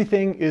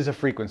 everything is a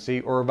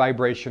frequency or a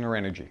vibration or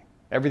energy.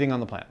 Everything on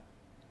the planet.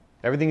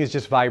 Everything is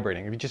just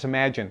vibrating. If you just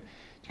imagine,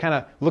 you kind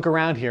of look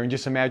around here and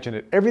just imagine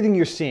it. Everything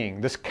you're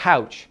seeing, this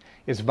couch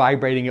is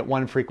vibrating at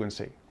one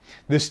frequency.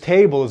 This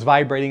table is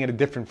vibrating at a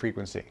different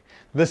frequency.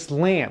 This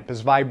lamp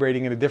is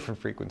vibrating at a different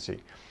frequency.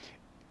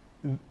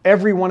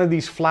 Every one of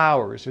these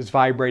flowers is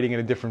vibrating at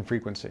a different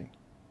frequency.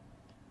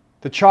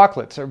 The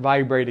chocolates are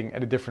vibrating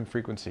at a different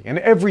frequency. And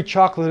every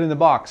chocolate in the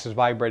box is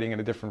vibrating at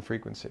a different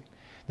frequency.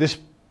 This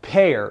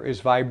pear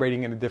is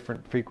vibrating at a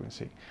different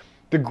frequency.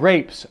 The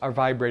grapes are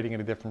vibrating at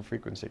a different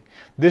frequency.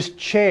 This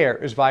chair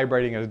is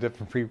vibrating at a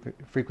different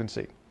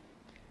frequency.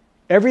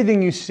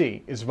 Everything you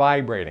see is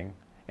vibrating,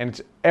 and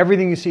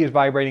everything you see is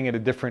vibrating at a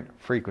different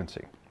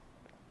frequency.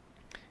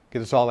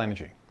 Because it's all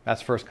energy.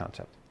 That's the first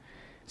concept.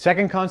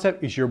 Second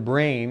concept is your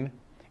brain.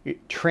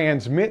 It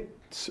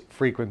transmits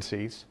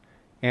frequencies,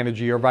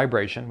 energy or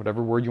vibration,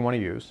 whatever word you want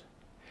to use,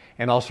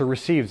 and also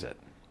receives it.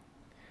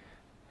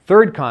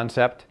 Third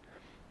concept,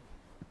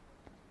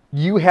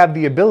 you have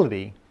the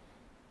ability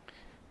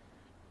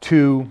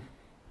to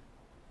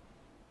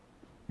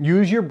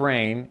use your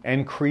brain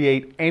and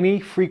create any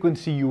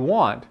frequency you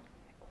want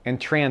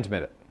and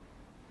transmit it.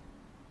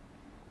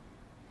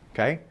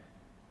 Okay?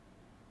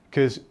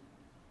 Because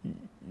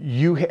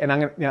you, and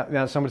I'm gonna,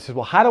 now somebody says,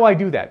 well, how do I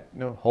do that?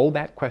 No, hold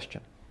that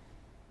question.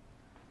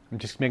 I'm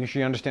just making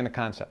sure you understand the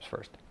concepts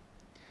first.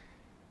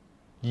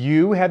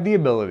 You have the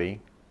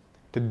ability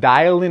to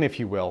dial in, if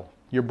you will,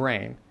 your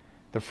brain,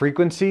 the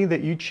frequency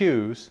that you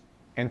choose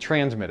and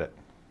transmit it.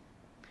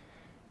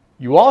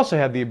 You also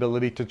have the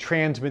ability to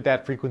transmit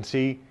that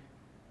frequency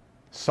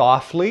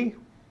softly,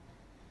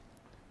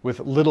 with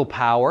little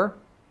power,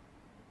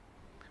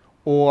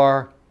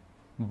 or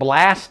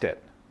blast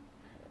it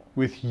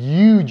with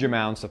huge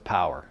amounts of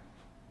power.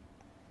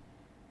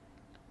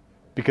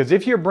 Because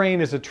if your brain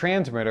is a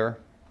transmitter,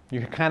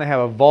 you kind of have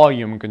a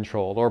volume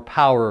control or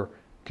power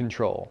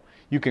control.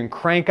 You can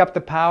crank up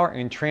the power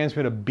and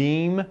transmit a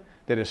beam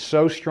that is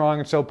so strong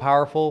and so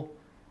powerful,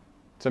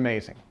 it's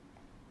amazing.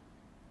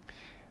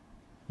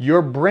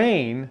 Your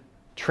brain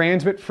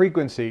transmits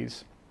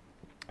frequencies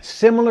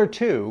similar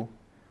to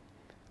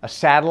a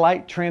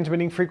satellite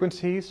transmitting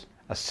frequencies,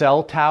 a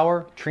cell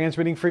tower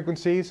transmitting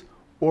frequencies,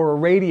 or a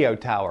radio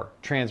tower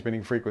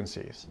transmitting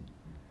frequencies.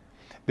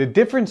 The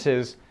difference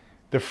is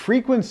the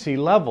frequency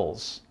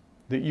levels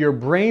that your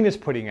brain is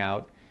putting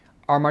out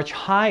are much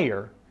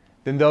higher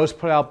than those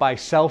put out by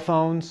cell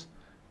phones,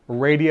 a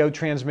radio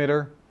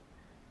transmitter,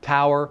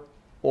 tower,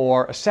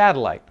 or a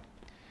satellite.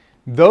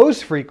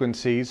 Those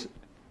frequencies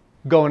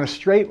go in a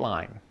straight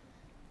line,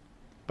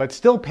 but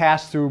still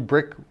pass through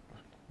brick,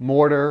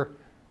 mortar,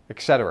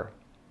 etc.,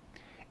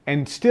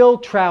 and still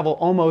travel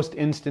almost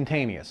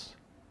instantaneous.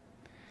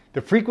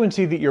 The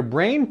frequency that your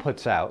brain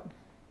puts out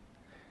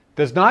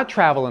does not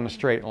travel in a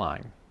straight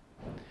line.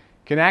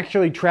 It can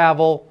actually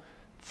travel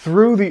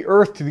through the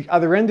earth to the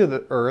other end of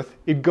the earth.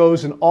 It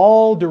goes in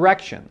all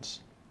directions.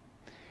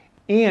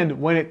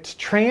 And when it's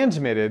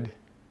transmitted,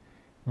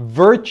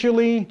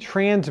 virtually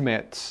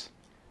transmits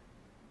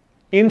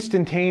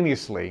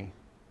instantaneously,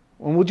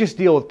 and we'll just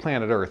deal with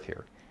planet Earth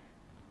here,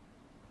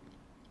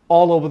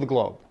 all over the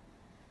globe.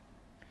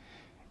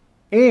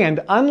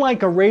 And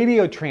unlike a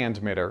radio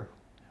transmitter,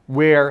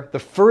 where the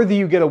further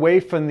you get away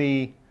from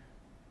the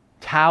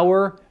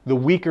tower, the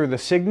weaker the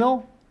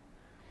signal,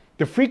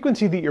 the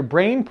frequency that your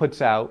brain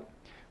puts out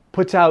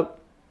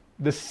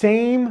the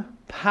same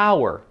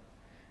power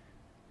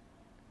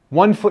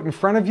 1 foot in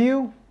front of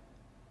you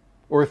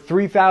or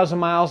 3,000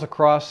 miles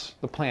across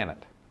the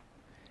planet.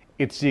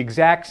 It's the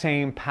exact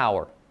same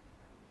power.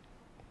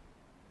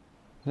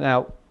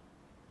 Now,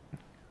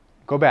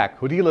 go back.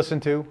 Who do you listen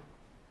to?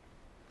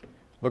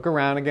 Look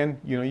around again.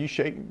 You know, you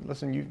shake.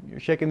 Listen, you're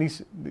shaking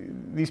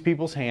these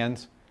people's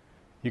hands.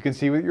 You can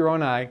see with your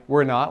own eye.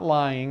 We're not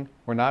lying.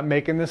 We're not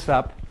making this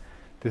up.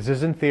 This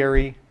isn't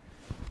theory.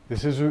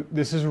 This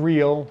is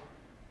real.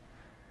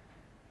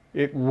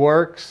 It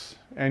works,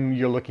 and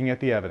you're looking at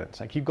the evidence.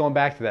 I keep going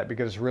back to that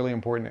because it's really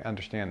important to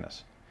understand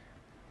this.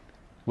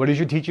 What is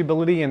your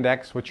teachability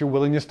index? What's your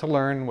willingness to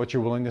learn? What's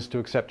your willingness to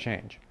accept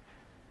change?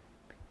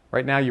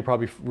 Right now, you're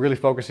probably really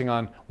focusing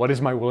on what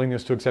is my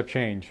willingness to accept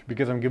change,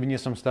 because I'm giving you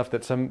some stuff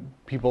that some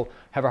people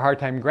have a hard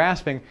time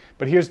grasping.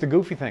 But here's the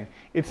goofy thing.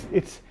 If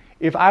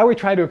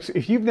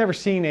you've never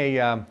seen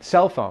a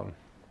cell phone,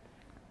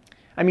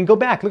 I mean, go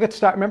back, look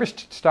at remember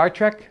Star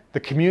Trek, the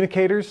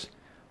communicators?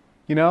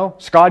 You know,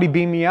 Scotty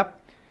beam me up.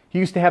 He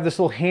used to have this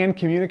little hand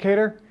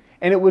communicator,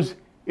 and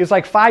it's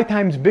like 5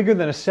 times bigger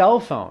than a cell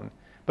phone.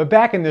 But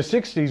back in the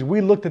 60s,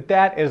 we looked at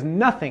that as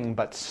nothing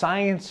but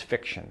science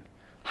fiction.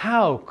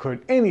 How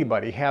could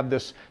anybody have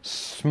this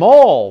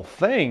small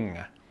thing,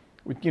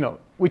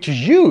 which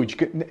is huge?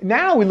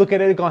 Now we look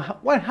at it and go,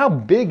 how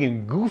big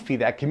and goofy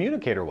that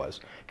communicator was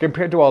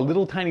compared to our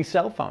little tiny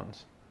cell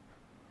phones.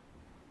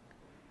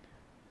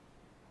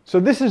 So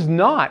this is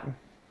not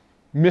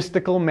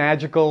mystical,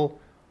 magical,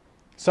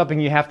 something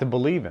you have to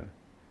believe in.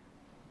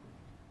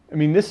 I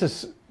mean, this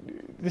is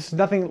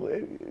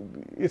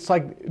nothing. It's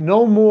like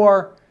no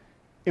more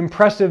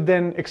impressive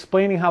than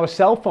explaining how a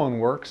cell phone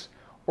works,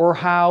 or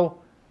how,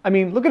 I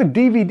mean, look at a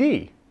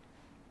DVD.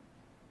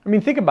 I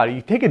mean, think about it.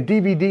 You take a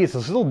DVD, it's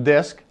this little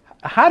disc.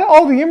 How do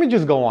all the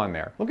images go on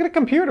there? Look at a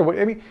computer.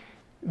 I mean,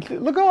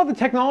 look at all the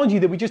technology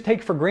that we just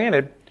take for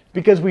granted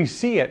because we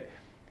see it.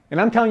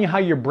 And I'm telling you how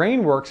your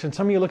brain works, and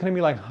some of you are looking at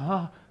me like,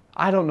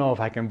 I don't know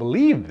if I can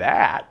believe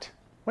that.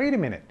 Wait a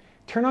minute.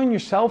 Turn on your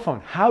cell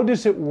phone. How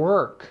does it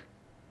work?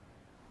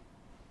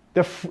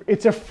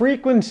 It's a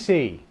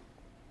frequency.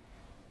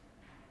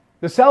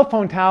 The cell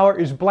phone tower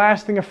is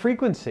blasting a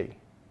frequency,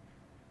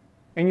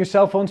 and your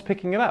cell phone's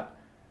picking it up.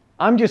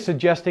 I'm just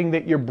suggesting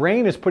that your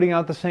brain is putting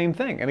out the same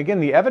thing. And again,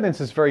 the evidence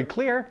is very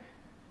clear.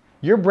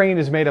 Your brain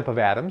is made up of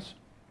atoms,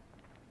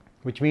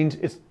 which means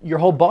your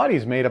whole body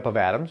is made up of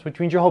atoms,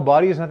 which means your whole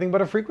body is nothing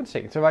but a frequency.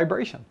 It's a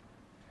vibration.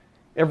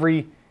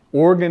 Every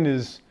organ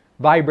is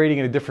vibrating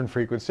at a different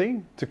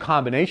frequency. It's a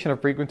combination of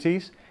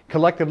frequencies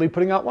collectively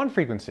putting out one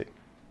frequency.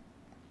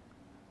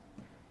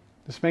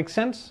 This makes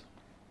sense?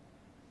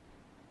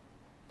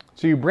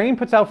 So your brain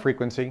puts out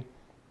frequency.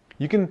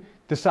 You can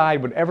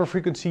decide whatever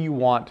frequency you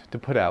want to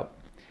put out.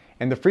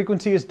 And the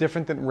frequency is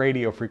different than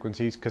radio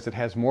frequencies because it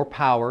has more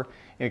power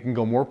and it can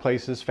go more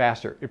places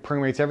faster. It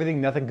permeates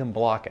everything, nothing can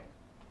block it.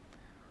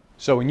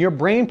 So when your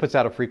brain puts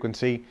out a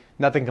frequency,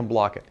 nothing can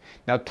block it.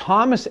 Now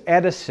Thomas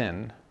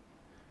Edison,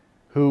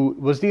 who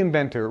was the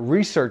inventor,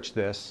 researched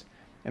this,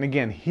 and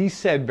again, he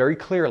said very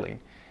clearly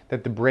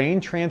that the brain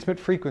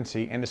transmits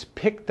frequency and is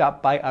picked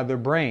up by other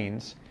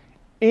brains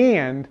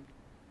and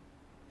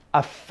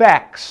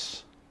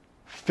affects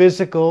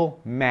physical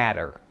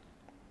matter.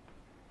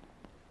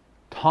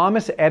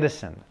 Thomas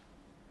Edison,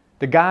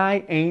 the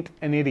guy ain't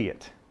an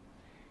idiot.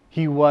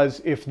 He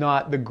was, if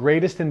not the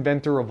greatest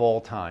inventor of all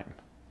time,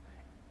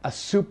 a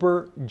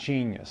super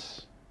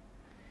genius.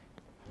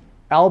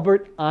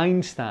 Albert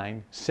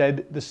Einstein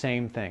said the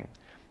same thing.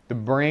 The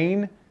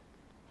brain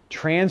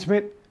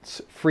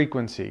transmits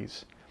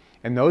frequencies,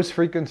 and those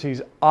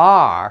frequencies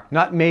are,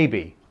 not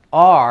maybe,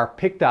 are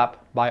picked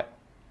up by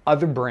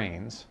other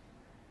brains,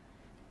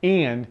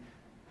 and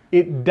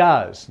it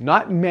does,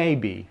 not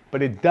maybe,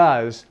 but it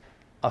does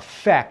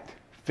affect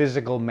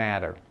physical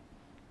matter.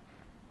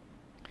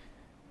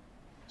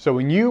 So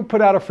when you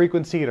put out a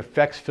frequency, it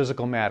affects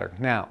physical matter.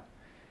 Now,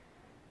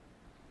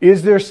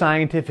 is there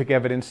scientific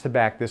evidence to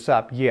back this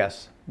up?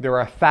 Yes. There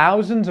are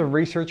thousands of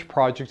research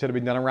projects that have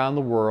been done around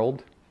the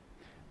world.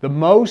 The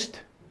most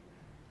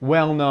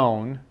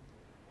well-known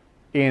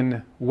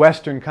in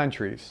Western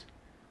countries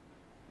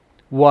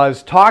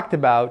was talked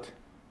about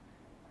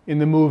in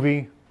the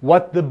movie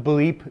What the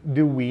Bleep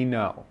Do We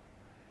Know?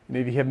 And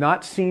if you have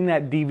not seen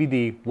that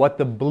DVD, What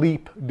the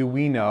Bleep Do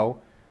We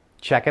Know?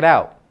 Check it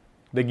out.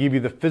 They give you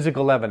the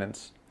physical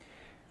evidence.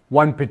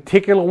 One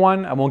particular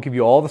one, I won't give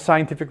you all the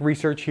scientific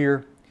research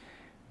here,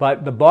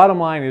 but the bottom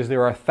line is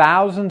there are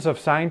thousands of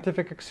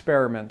scientific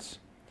experiments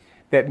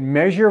that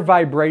measure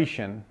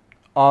vibration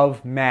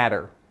of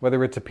matter,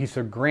 whether it's a piece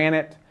of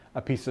granite,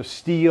 a piece of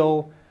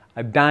steel,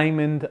 a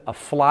diamond, a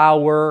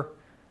flower,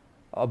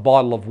 a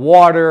bottle of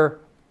water,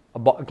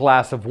 a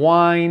glass of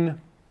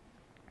wine,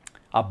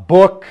 a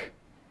book,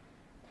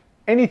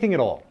 anything at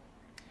all.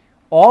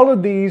 All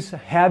of these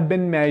have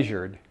been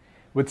measured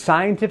with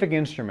scientific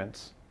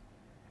instruments,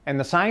 and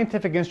the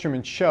scientific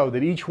instruments show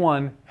that each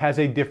one has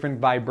a different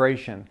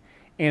vibration,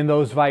 and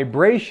those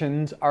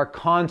vibrations are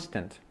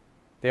constant.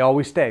 They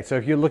always stay. So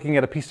if you're looking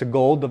at a piece of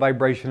gold, the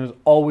vibration is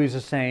always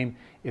the same.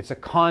 It's a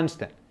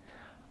constant,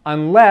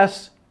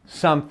 unless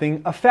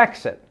something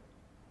affects it.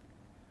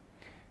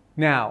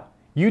 Now,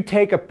 you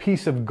take a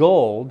piece of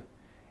gold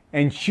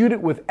and shoot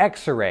it with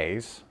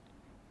X-rays,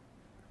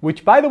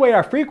 which, by the way,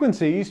 are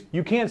frequencies.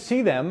 You can't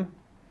see them.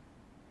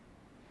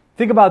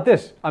 Think about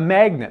this, a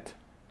magnet.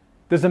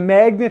 Does a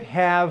magnet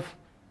have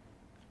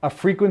a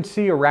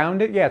frequency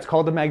around it? Yeah, it's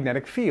called a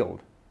magnetic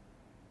field.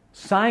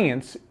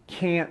 Science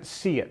can't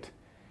see it.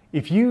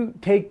 If you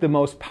take the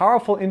most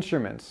powerful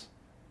instruments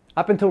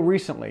up until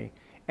recently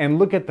and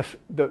look at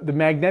the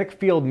magnetic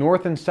field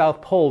north and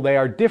south pole, they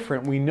are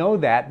different. We know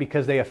that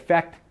because they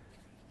affect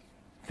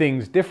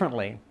things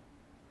differently,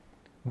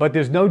 but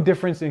there's no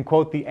difference in,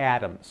 quote, the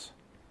atoms.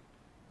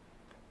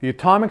 The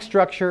atomic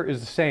structure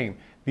is the same.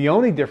 The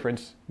only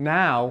difference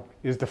now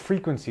is the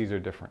frequencies are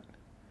different.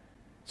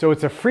 So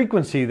it's a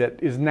frequency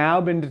that has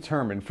now been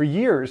determined. For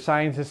years,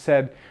 scientists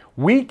said,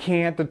 we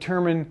can't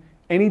determine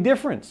any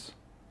difference.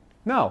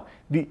 No,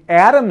 the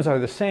atoms are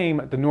the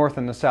same at the North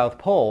and the South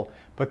Pole,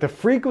 but the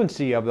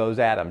frequency of those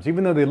atoms,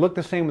 even though they look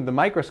the same with the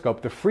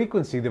microscope, the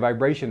frequency, the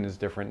vibration is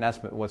different, and that's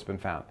what's been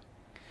found.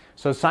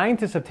 So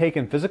scientists have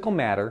taken physical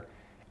matter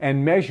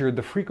and measured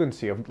the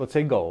frequency of, let's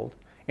say, gold,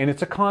 and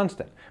it's a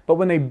constant. But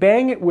when they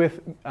bang it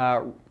with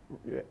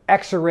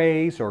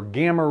X-rays or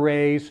gamma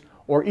rays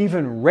or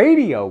even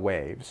radio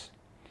waves,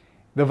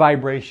 the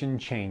vibration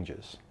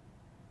changes.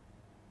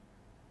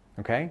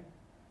 Okay?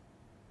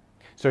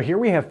 So here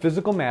we have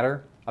physical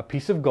matter, a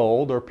piece of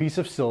gold or a piece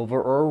of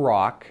silver or a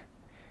rock.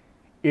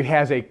 It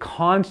has a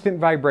constant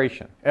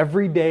vibration.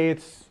 Every day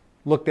it's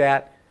looked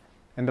at,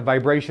 and the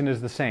vibration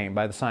is the same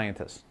by the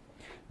scientists.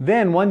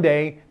 Then one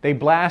day they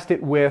blast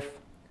it with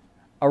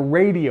a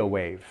radio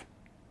wave,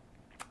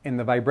 and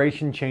the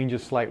vibration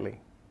changes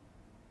slightly.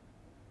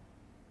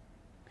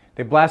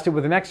 They blast it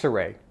with an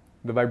X-ray.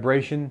 The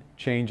vibration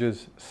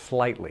changes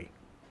slightly.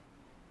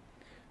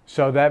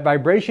 So that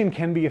vibration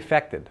can be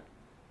affected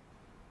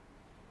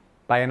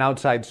by an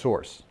outside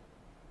source.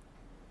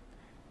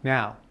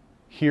 Now,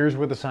 here's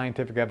where the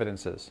scientific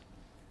evidence is.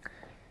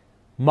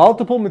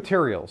 Multiple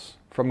materials,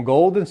 from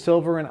gold and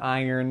silver and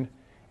iron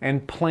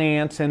and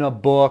plants and a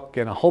book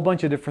and a whole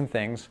bunch of different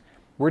things,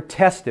 were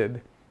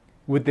tested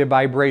with their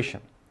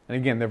vibration. And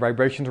again, their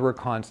vibrations were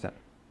constant.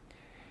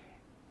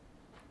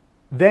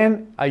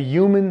 Then a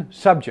human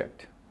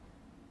subject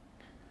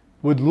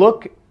would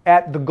look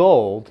at the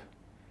gold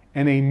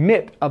and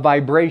emit a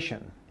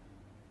vibration.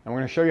 And we're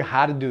going to show you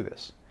how to do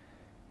this.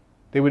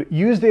 They would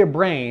use their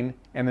brain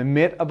and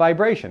emit a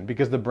vibration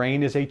because the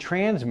brain is a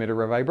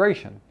transmitter of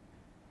vibration.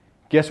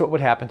 Guess what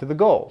would happen to the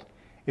gold?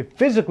 It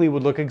physically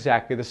would look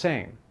exactly the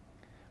same.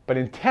 But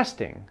in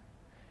testing,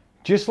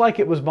 just like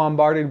it was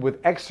bombarded with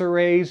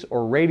X-rays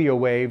or radio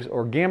waves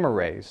or gamma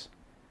rays,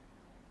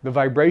 the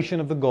vibration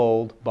of the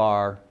gold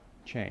bar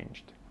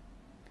changed.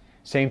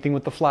 Same thing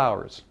with the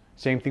flowers.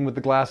 Same thing with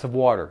the glass of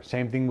water.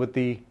 Same thing with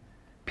the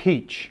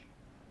peach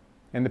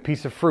and the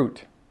piece of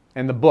fruit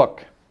and the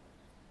book.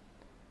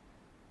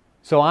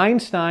 So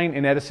Einstein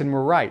and Edison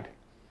were right.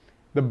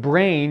 The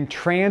brain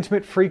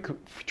transmit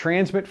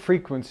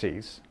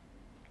frequencies.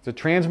 It's a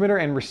transmitter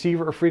and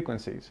receiver of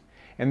frequencies.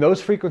 And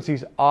those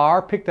frequencies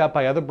are picked up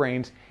by other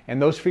brains,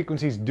 and those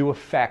frequencies do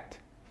affect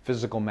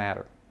physical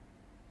matter.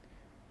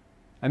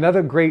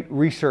 Another great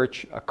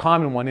research, a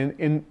common one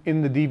in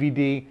the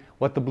DVD,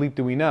 What the Bleep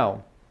Do We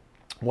Know,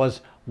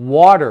 was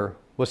water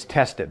was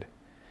tested.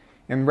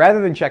 And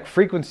rather than check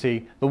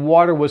frequency, the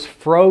water was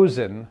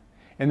frozen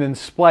and then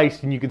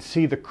spliced, and you could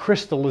see the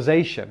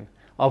crystallization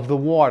of the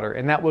water.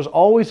 And that was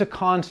always a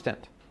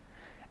constant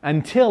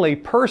until a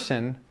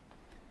person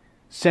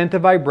sent a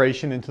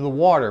vibration into the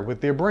water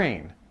with their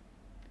brain.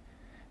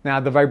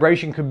 Now, the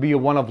vibration could be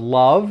one of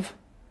love,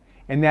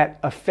 and that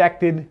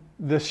affected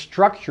the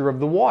structure of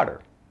the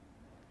water,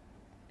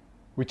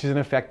 which is an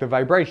effective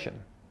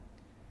vibration.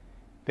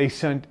 They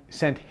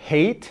sent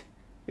hate.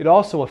 It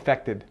also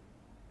affected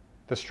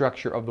the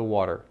structure of the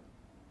water.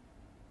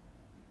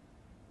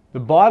 The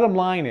bottom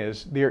line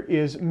is there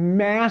is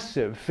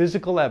massive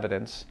physical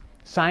evidence,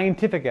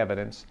 scientific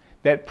evidence,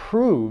 that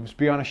proves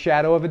beyond a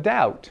shadow of a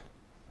doubt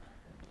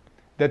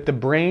that the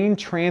brain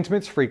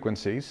transmits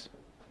frequencies,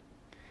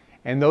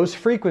 and those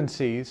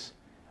frequencies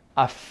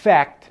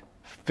affect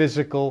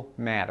physical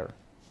matter.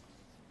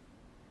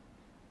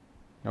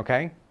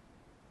 Okay?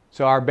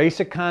 So our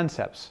basic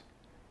concepts.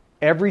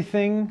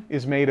 Everything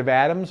is made of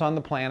atoms on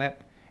the planet,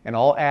 and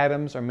all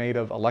atoms are made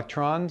of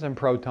electrons and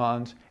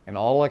protons, and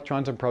all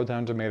electrons and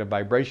protons are made of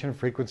vibration,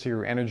 frequency,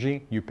 or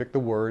energy. You pick the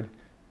word.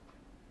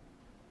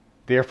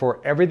 Therefore,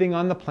 everything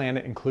on the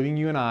planet, including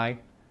you and I,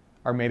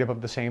 are made up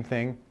of the same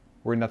thing.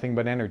 We're nothing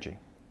but energy,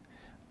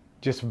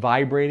 just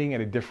vibrating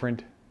at a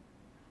different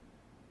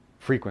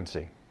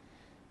frequency.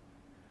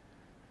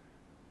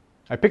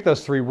 I picked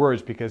those three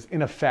words because,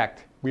 in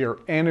effect, we are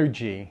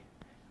energy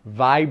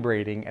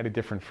vibrating at a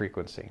different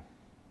frequency.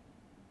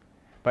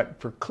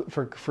 But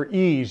for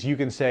ease, you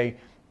can say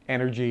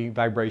energy,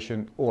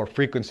 vibration, or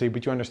frequency,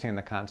 but you understand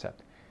the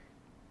concept.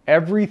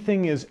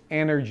 Everything is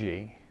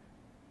energy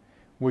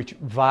which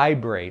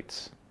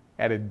vibrates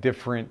at a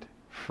different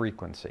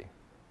frequency.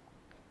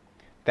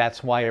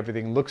 That's why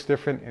everything looks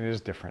different and is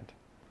different.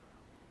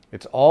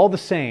 It's all the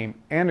same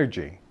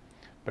energy,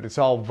 but it's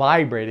all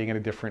vibrating at a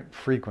different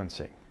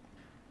frequency.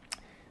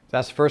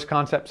 That's the first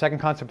concept. Second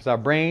concept is our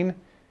brain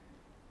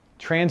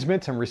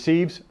transmits and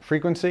receives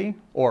frequency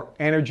or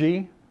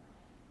energy.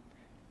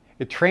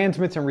 It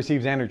transmits and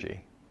receives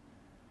energy.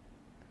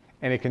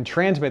 And it can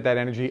transmit that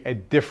energy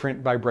at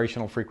different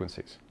vibrational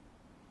frequencies.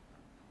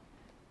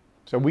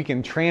 So we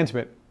can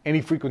transmit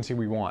any frequency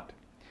we want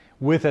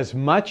with as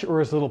much or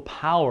as little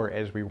power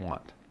as we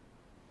want.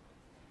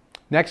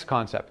 Next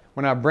concept.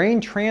 When our brain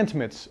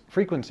transmits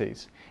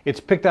frequencies, it's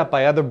picked up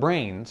by other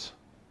brains,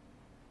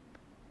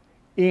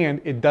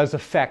 and it does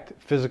affect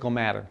physical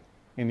matter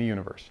in the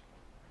universe.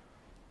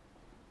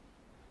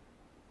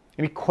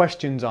 Any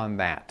questions on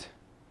that?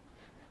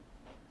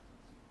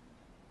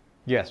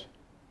 Yes.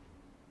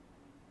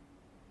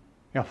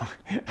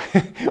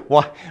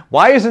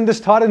 Why isn't this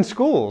taught in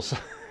schools?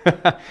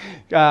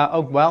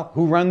 Oh, well,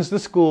 who runs the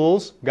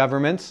schools?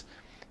 Governments.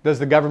 Does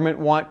the government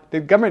want...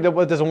 The government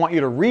doesn't want you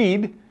to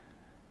read.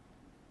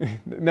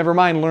 Never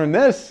mind learn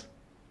this.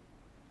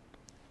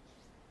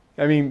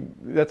 I mean,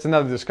 that's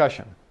another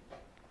discussion.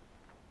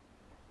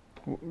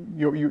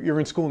 You're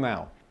in school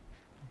now.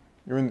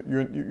 You're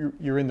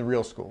in the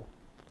real school.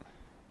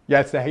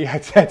 Yeah, it's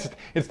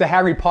the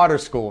Harry Potter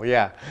school.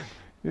 Yeah,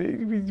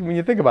 when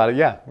you think about it,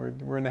 yeah,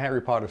 we're in the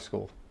Harry Potter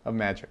school of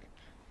magic.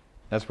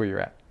 That's where you're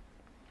at.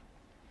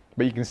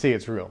 But you can see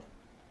it's real.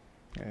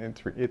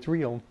 It's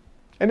real,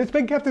 and it's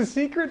been kept a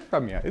secret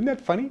from you. Isn't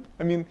that funny?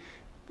 I mean,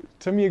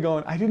 some of you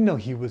going, I didn't know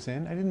he was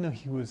in. I didn't know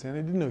he was in.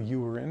 I didn't know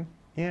you were in.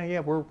 Yeah,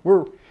 we're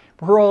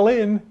all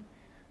in.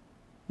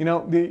 You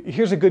know,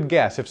 here's a good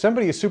guess. If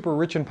somebody is super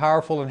rich and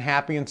powerful and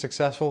happy and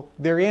successful,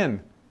 they're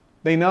in.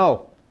 They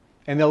know.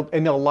 And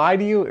they'll lie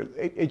to you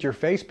at your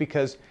face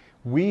because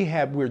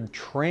we're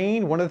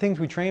trained. One of the things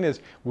we train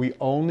is we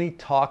only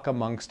talk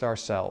amongst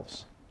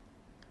ourselves.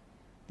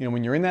 You know,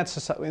 when you're in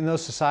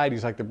those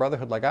societies like the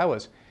Brotherhood, like I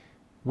was,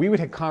 we would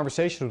have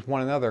conversations with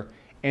one another,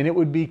 and it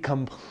would be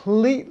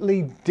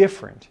completely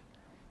different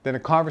than a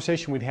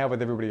conversation we'd have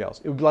with everybody else.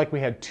 It would be like we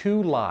had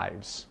two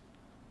lives.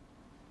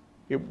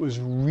 It was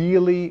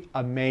really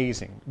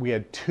amazing. We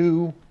had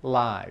two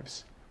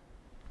lives.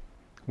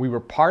 We were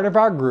part of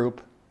our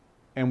group,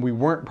 and we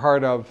weren't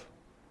part of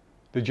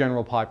the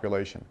general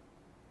population.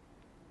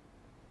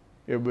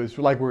 It was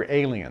like we were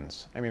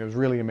aliens. I mean, it was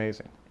really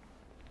amazing.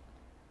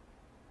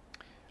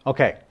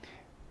 Okay.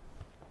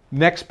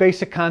 Next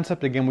basic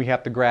concept, again, we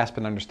have to grasp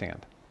and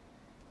understand.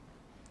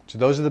 So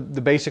those are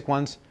the basic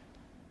ones.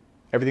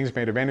 Everything's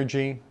made of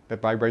energy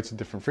that vibrates at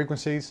different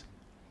frequencies.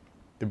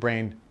 The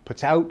brain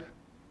puts out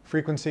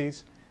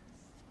frequencies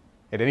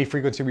at any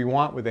frequency we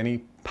want with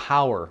any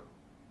power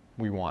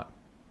we want.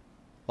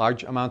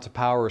 Large amounts of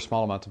power or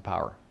small amounts of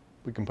power.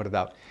 We can put it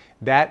out.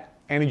 That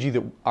energy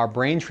that our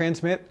brain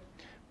transmit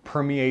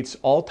permeates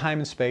all time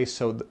and space.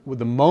 So with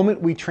the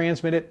moment we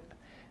transmit it,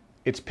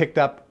 it's picked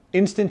up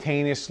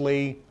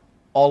instantaneously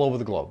all over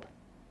the globe.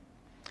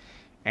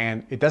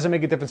 And it doesn't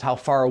make a difference how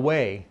far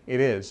away it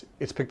is.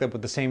 It's picked up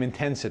with the same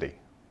intensity.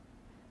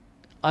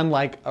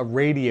 Unlike a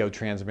radio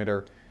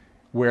transmitter,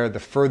 where the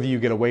further you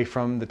get away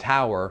from the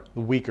tower,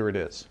 the weaker it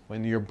is.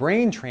 When your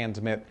brain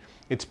transmits,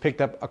 it's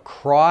picked up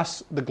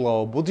across the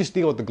globe. We'll just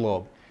deal with the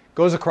globe. It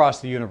goes across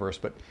the universe,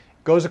 but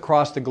it goes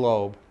across the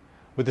globe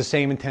with the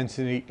same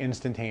intensity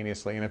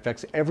instantaneously and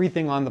affects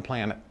everything on the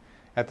planet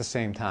at the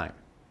same time.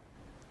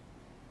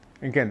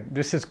 Again,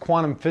 this is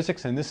quantum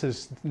physics, and this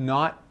is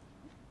not,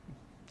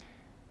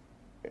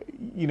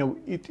 you know,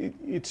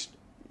 it's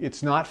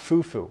not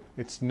foo-foo.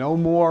 It's no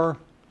more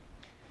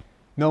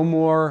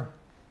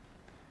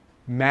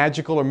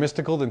magical or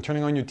mystical than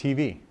turning on your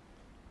TV,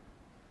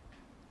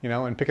 you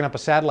know, and picking up a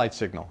satellite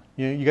signal.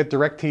 You get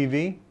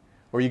DirecTV,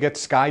 or you get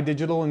Sky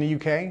Digital in the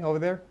UK over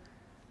there,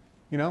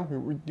 you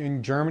know,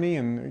 in Germany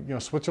and, you know,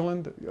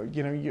 Switzerland,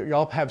 you know, you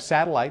all have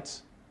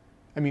satellites.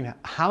 I mean,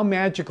 how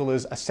magical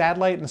is a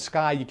satellite in the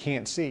sky you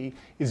can't see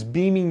is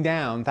beaming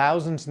down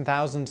thousands and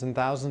thousands and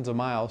thousands of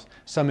miles,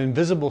 some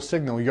invisible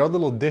signal. Your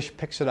little dish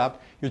picks it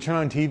up. You turn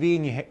on TV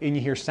and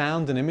you hear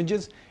sounds and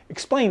images.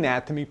 Explain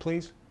that to me,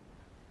 please.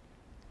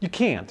 You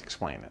can't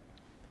explain it.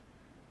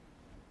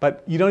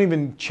 But you don't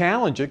even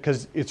challenge it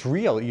because it's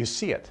real. You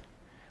see it.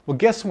 Well,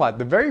 guess what?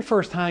 The very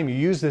first time you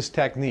use this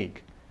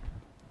technique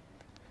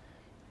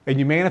and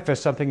you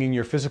manifest something in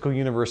your physical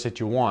universe that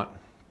you want,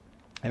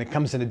 and it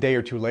comes in a day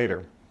or two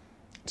later,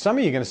 some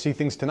of you are going to see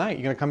things tonight.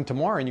 You're going to come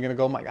tomorrow and you're going to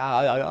go, my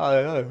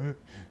God.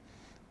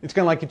 It's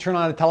kind of like you turn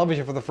on a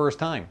television for the first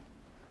time.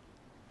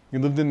 You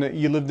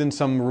lived in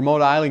some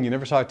remote island. You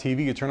never saw a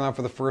TV. You turn it on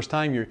for the first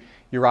time.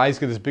 Your eyes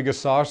get as big as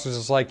saucers.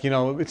 It's like, you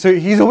know, it's a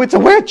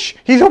witch.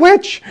 He's a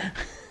witch.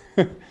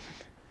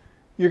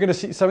 You're going to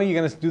see, some of you are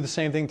going to do the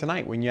same thing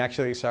tonight when you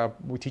actually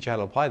we teach you how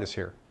to apply this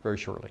here very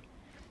shortly.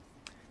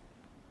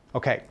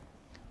 Okay.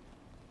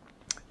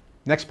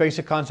 Next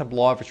basic concept,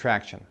 law of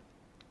attraction.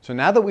 So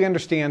now that we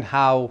understand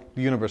how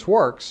the universe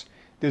works,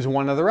 there's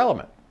one other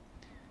element,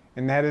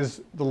 and that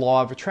is the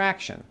law of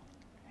attraction.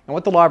 And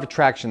what the law of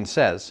attraction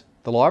says,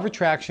 the law of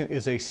attraction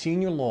is a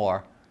senior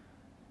law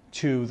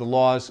to the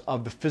laws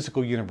of the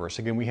physical universe.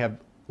 Again, we have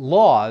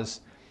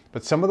laws,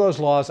 but some of those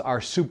laws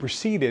are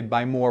superseded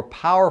by more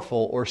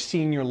powerful or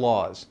senior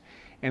laws.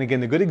 And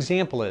again, the good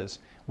example is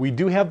we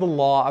do have the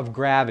law of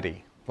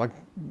gravity. What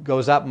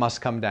goes up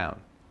must come down.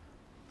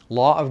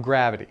 Law of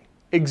gravity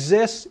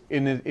exists,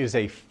 and it is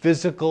a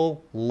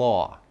physical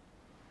law.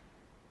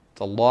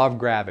 It's a law of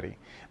gravity.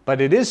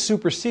 But it is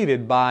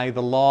superseded by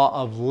the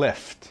law of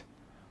lift,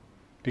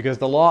 because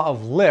the law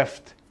of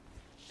lift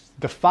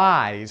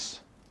defies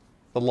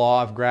the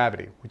law of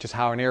gravity, which is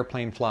how an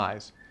airplane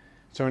flies.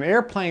 So an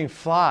airplane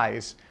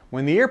flies,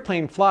 when the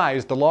airplane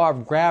flies, the law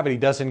of gravity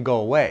doesn't go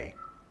away.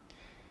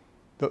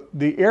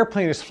 The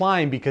airplane is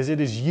flying because it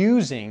is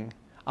using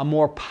a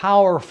more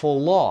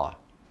powerful law,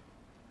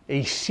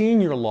 a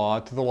senior law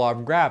to the law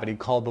of gravity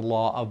called the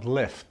law of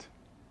lift.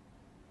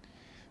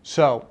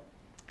 So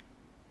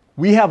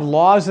we have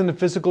laws in the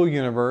physical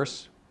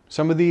universe.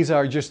 Some of these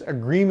are just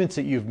agreements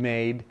that you've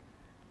made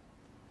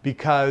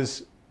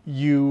because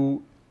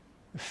you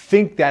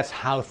think that's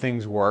how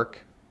things work.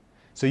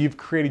 So you've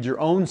created your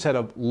own set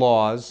of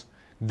laws.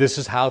 This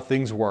is how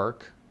things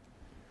work.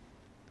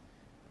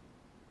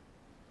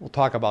 We'll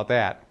talk about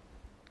that.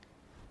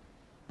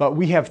 But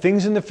we have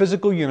things in the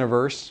physical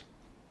universe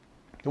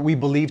that we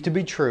believe to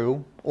be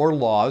true, or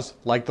laws,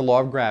 like the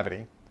law of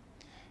gravity.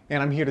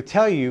 And I'm here to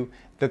tell you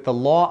that the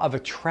law of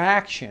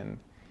attraction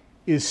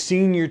is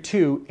senior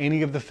to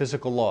any of the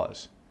physical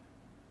laws.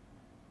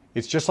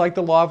 It's just like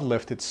the law of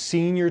lift, it's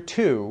senior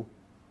to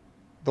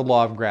the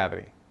law of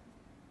gravity.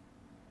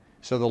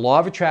 So the law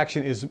of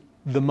attraction is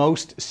the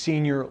most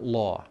senior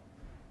law.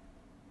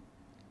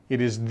 It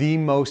is the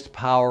most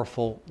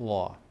powerful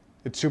law.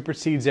 It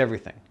supersedes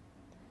everything.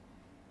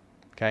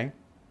 Okay? It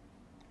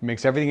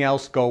makes everything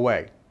else go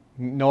away.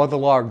 No other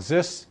law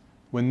exists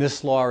when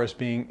this law is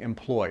being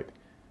employed.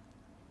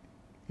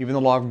 Even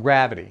the law of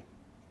gravity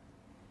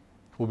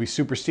will be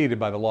superseded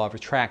by the law of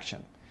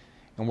attraction.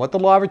 And what the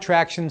law of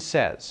attraction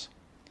says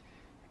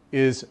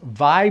is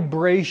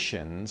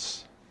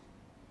vibrations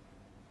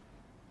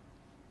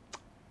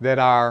that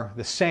are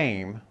the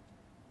same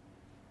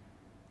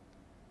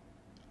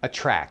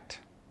attract.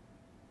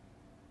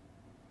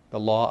 The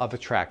law of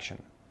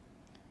attraction.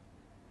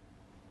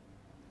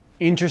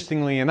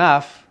 Interestingly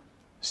enough,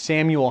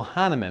 Samuel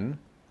Hahnemann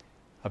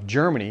of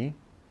Germany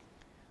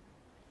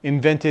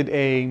invented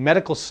a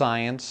medical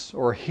science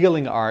or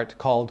healing art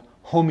called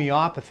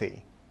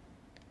homeopathy,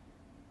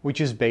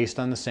 which is based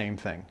on the same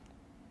thing.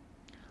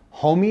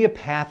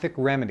 Homeopathic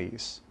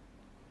remedies,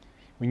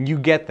 when you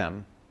get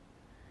them,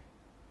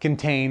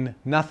 contain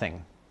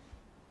nothing.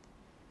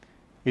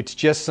 It's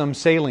just some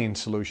saline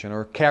solution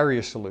or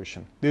carrier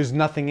solution. There's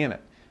nothing in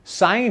it.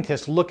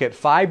 Scientists look at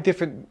 5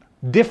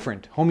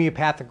 different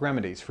homeopathic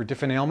remedies for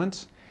different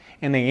ailments,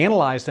 and they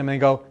analyze them and they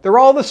go, they're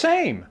all the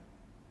same.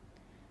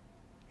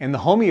 And the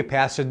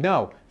homeopath said,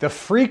 no, the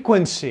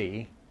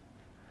frequency,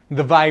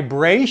 the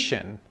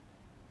vibration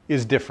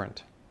is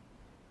different.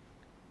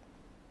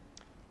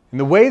 And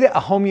the way that a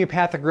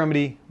homeopathic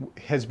remedy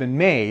has been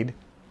made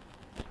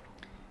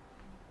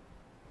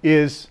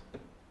is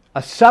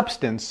a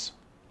substance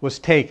was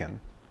taken,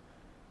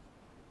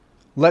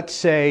 let's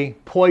say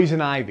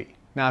poison ivy.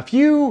 Now if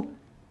you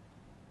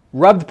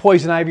rubbed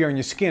poison ivy on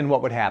your skin,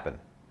 what would happen?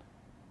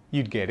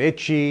 You'd get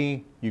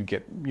itchy, you'd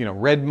get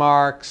red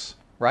marks,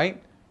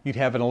 right? You'd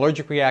have an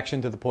allergic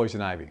reaction to the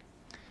poison ivy.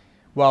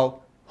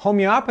 Well,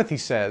 homeopathy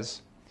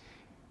says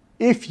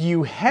if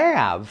you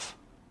have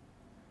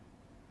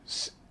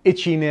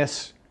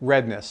itchiness,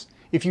 redness,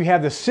 if you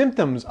have the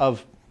symptoms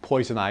of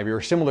poison ivy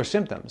or similar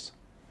symptoms,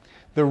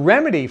 the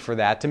remedy for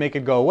that to make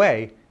it go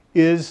away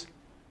is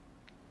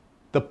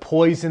the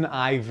poison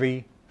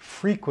ivy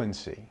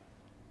frequency.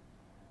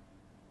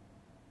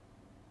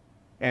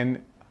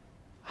 And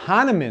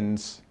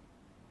Hahnemann's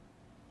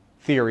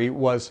theory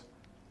was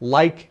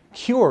like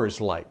cures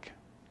like,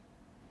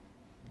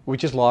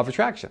 which is law of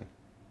attraction.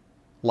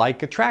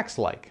 Like attracts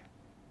like.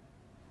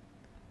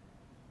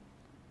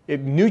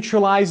 It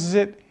neutralizes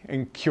it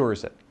and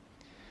cures it.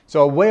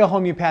 So a way a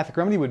homeopathic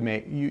remedy would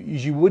make,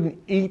 you wouldn't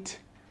eat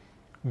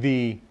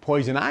the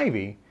poison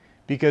ivy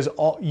because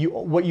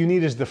what you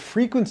need is the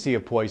frequency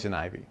of poison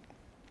ivy.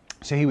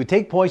 So he would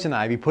take poison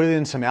ivy, put it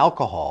in some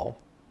alcohol,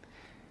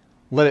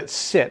 let it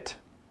sit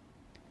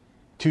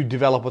to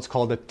develop what's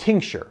called a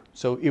tincture.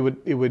 So it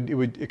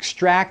would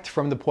extract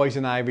from the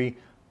poison ivy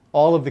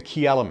all of the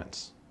key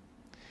elements.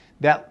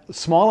 That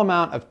small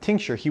amount of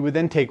tincture, he would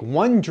then take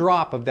 1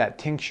 drop of that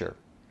tincture,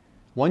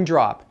 1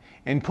 drop,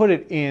 and put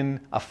it in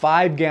a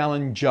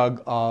 5-gallon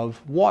jug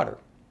of water.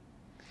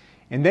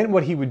 And then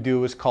what he would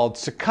do is called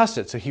succuss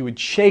it. So he would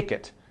shake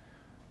it,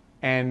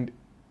 and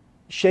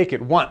shake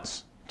it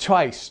once,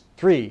 twice,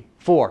 3,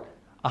 4,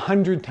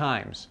 100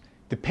 times,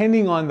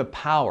 depending on the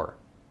power.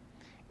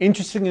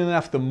 Interestingly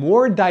enough, the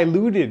more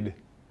diluted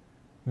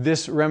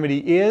this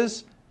remedy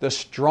is, the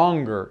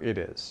stronger it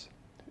is.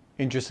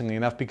 Interestingly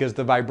enough, because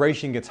the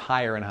vibration gets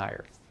higher and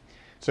higher.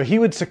 So he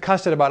would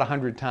succuss it about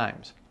 100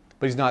 times,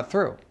 but he's not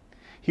through.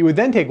 He would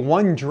then take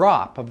 1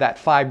 drop of that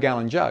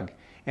 5-gallon jug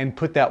and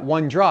put that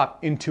 1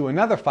 drop into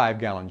another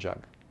 5-gallon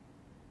jug.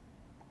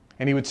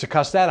 And he would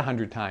succuss that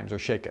 100 times or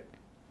shake it.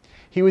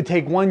 He would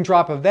take 1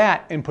 drop of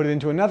that and put it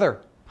into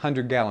another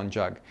 100-gallon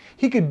jug.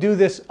 He could do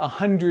this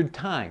 100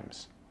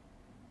 times.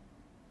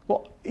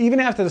 Well, even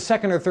after the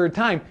 2nd or 3rd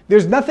time,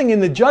 there's nothing in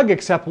the jug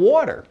except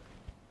water.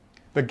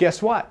 But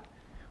guess what?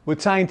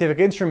 With scientific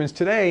instruments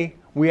today,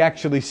 we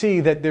actually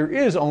see that there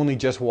is only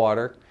just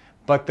water,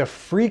 but the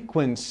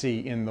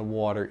frequency in the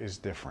water is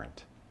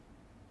different.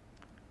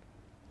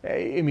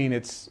 I mean,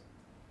 it's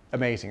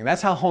amazing. And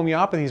that's how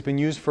homeopathy has been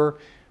used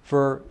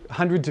for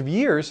hundreds of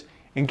years.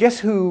 And guess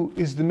who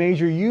is the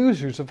major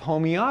users of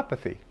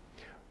homeopathy?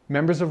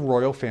 Members of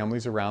royal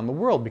families around the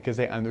world, because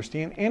they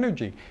understand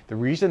energy. The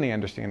reason they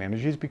understand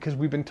energy is because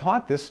we've been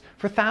taught this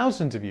for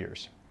thousands of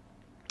years.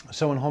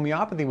 So when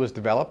homeopathy was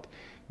developed,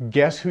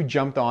 guess who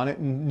jumped on it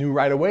and knew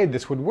right away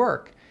this would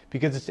work?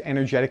 Because it's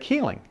energetic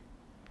healing.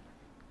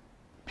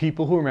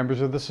 People who are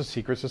members of the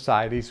secret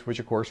societies, which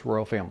of course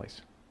royal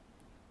families.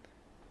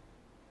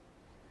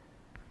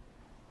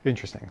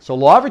 Interesting. So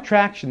law of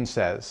attraction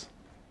says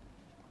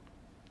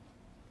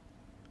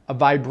a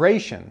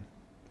vibration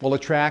will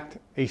attract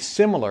a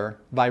similar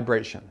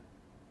vibration.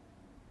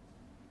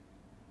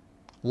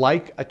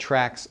 Like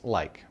attracts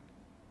like.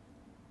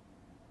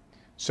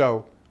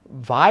 So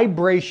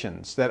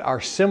vibrations that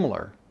are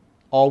similar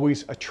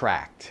always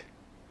attract.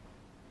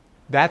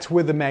 That's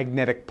where the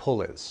magnetic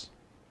pull is.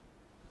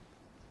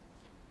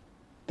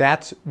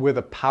 That's where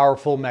the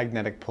powerful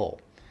magnetic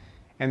pull.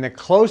 And the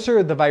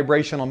closer the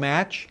vibrational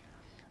match,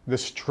 the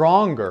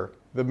stronger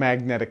the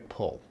magnetic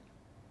pull.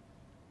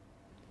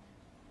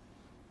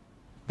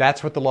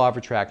 That's what the law of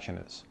attraction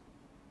is.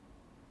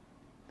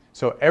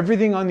 So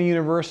everything on the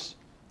universe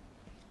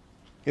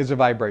is a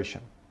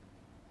vibration.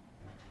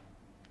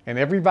 And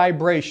every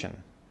vibration,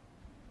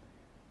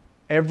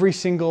 every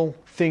single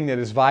thing that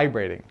is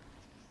vibrating,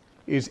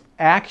 is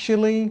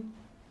actually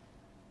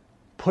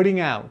putting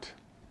out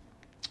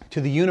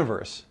to the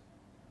universe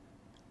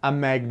a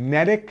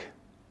magnetic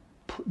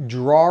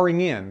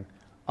drawing in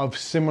of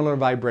similar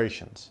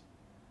vibrations.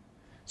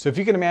 So if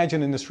you can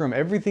imagine in this room,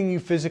 everything you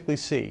physically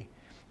see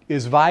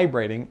is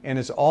vibrating and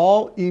is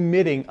all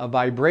emitting a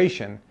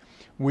vibration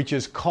which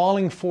is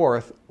calling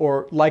forth,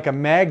 or like a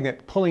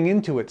magnet pulling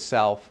into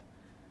itself,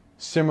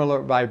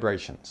 similar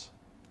vibrations.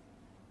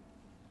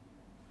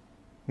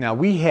 Now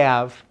we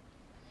have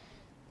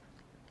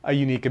a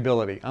unique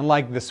ability.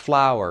 Unlike this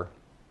flower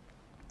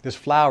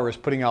is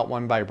putting out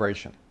one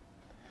vibration.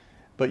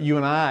 But you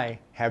and I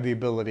have the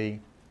ability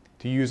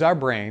to use our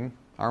brain,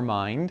 our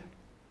mind,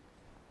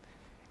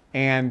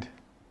 and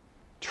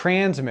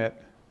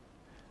transmit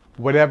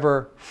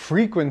whatever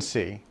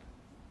frequency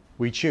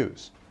we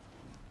choose.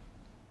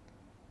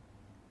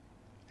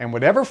 And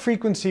whatever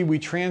frequency we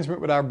transmit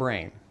with our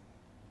brain,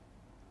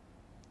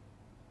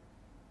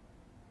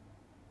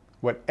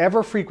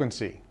 whatever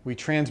frequency we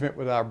transmit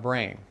with our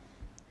brain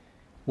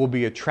will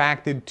be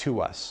attracted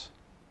to us.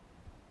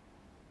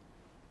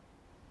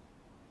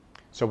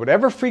 So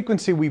whatever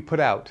frequency we put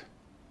out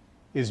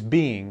is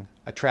being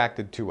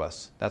attracted to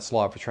us. That's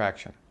law of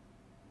attraction.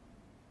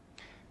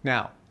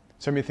 Now,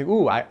 some of you think,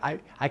 ooh,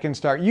 I can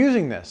start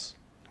using this.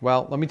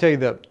 Well, let me tell you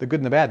the good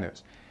and the bad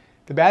news.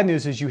 The bad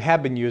news is you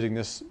have been using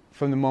this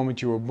from the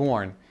moment you were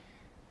born.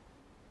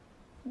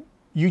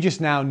 You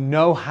just now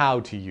know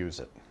how to use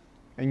it.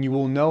 And you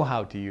will know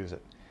how to use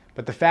it.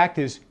 But the fact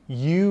is,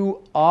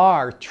 you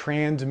are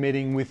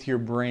transmitting with your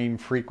brain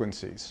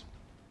frequencies.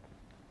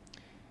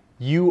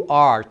 You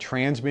are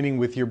transmitting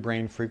with your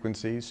brain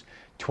frequencies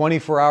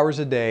 24 hours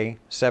a day,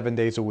 7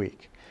 days a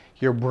week.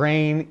 Your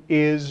brain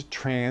is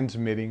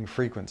transmitting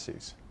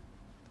frequencies.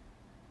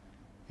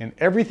 And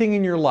everything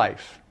in your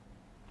life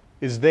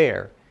is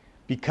there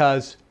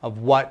because of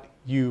what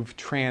you've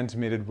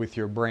transmitted with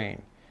your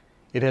brain.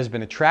 It has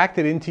been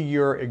attracted into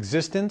your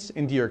existence,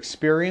 into your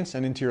experience,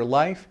 and into your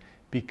life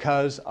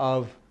because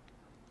of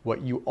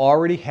what you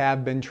already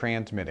have been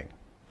transmitting.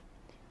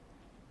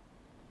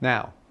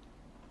 Now,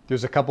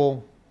 there's a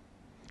couple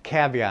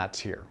caveats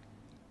here.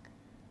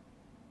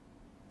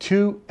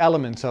 Two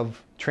elements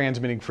of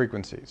transmitting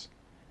frequencies.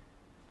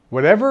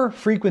 Whatever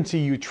frequency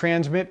you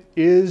transmit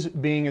is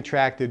being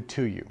attracted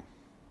to you.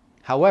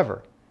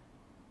 However,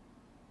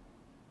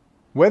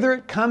 whether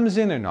it comes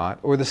in or not,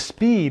 or the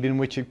speed in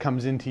which it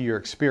comes into your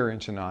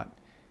experience or not,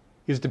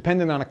 is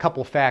dependent on a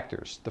couple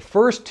factors. The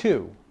first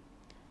two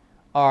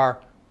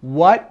are,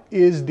 what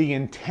is the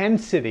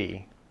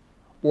intensity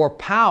or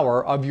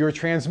power of your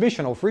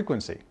transmissional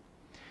frequency?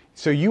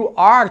 So you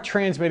are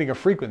transmitting a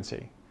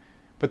frequency,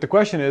 but the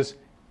question is,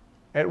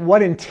 at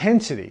what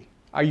intensity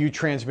are you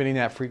transmitting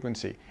that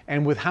frequency?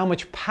 And with how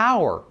much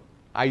power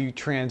are you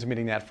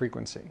transmitting that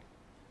frequency?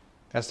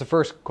 That's the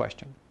first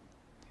question.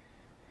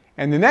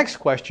 And the next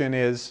question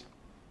is,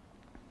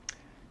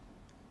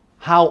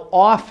 how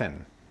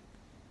often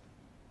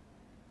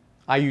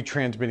are you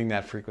transmitting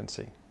that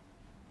frequency?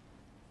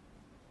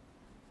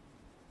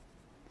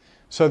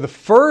 So the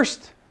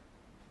first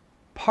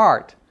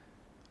part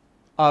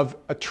of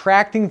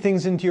attracting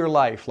things into your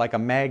life like a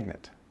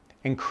magnet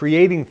and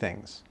creating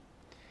things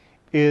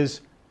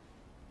is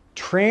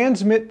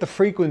transmit the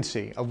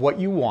frequency of what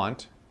you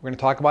want. We're going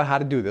to talk about how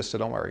to do this, so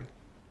don't worry.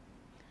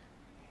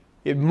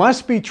 It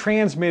must be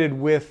transmitted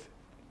with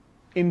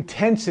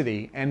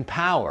intensity and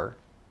power,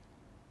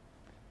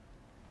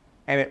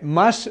 and it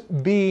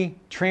must be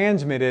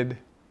transmitted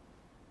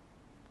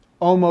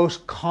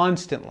almost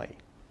constantly.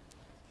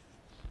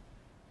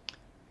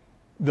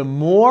 The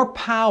more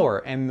power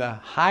and the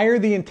higher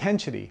the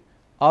intensity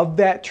of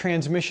that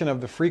transmission of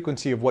the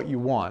frequency of what you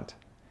want,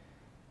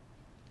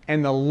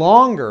 And the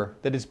longer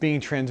that it's being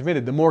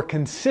transmitted, the more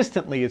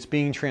consistently it's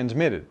being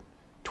transmitted,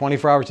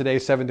 24 hours a day,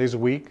 7 days a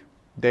week,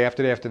 day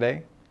after day after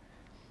day,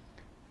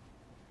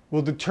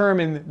 will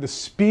determine the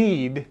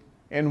speed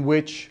in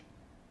which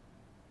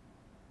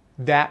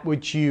that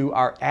which you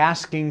are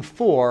asking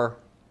for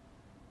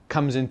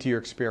comes into your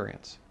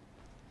experience.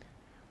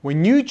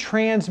 When you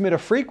transmit a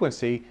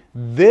frequency,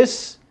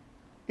 this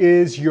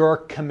is your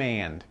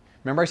command.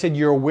 Remember I said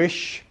your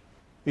wish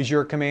is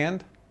your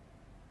command?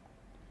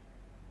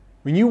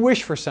 When you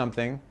wish for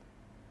something,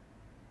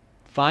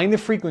 find the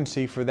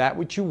frequency for that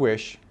which you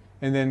wish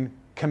and then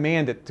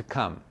command it to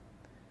come.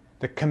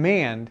 The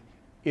command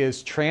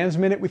is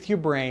transmit it with your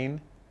brain,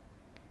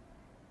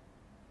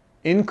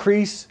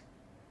 increase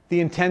the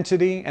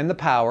intensity and the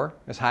power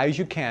as high as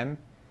you can,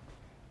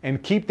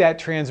 and keep that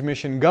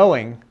transmission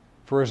going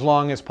for as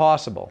long as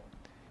possible,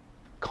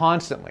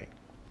 constantly.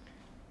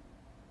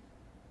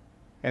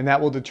 And that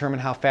will determine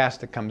how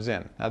fast it comes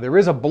in. Now there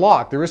is a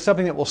block, there is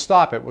something that will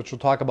stop it, which we'll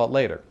talk about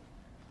later.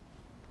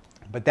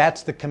 But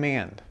that's the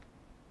command.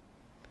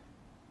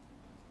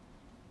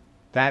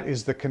 That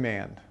is the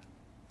command.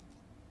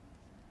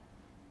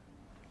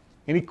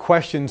 Any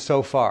questions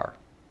so far?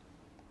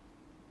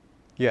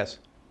 Yes?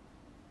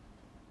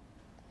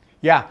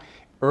 Yeah,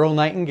 Earl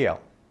Nightingale.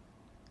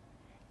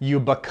 You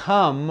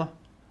become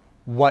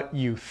what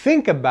you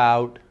think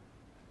about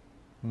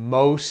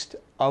most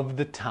of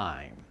the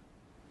time.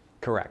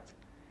 Correct.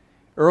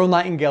 Earl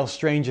Nightingale's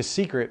Strangest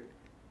Secret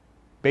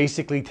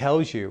basically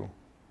tells you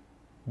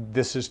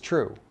this is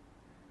true,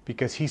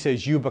 because he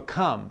says you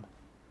become,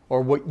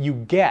 or what you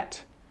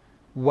get,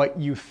 what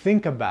you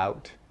think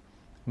about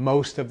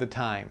most of the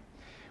time.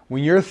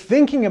 When you're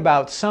thinking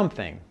about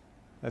something,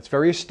 that's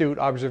very astute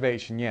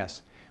observation,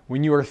 yes.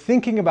 When you are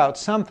thinking about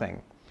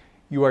something,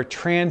 you are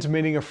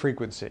transmitting a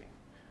frequency.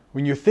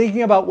 When you're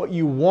thinking about what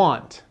you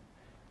want,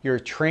 you're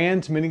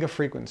transmitting a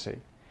frequency.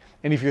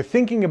 And if you're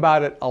thinking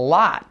about it a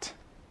lot,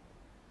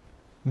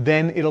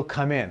 then it'll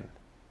come in.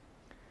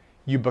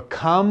 You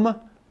become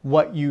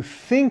what you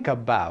think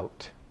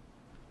about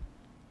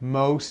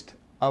most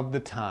of the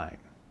time.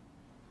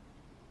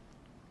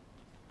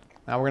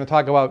 Now we're going to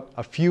talk about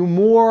a few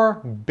more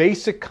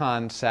basic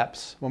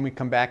concepts when we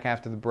come back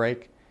after the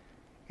break,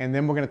 and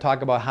then we're going to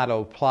talk about how to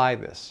apply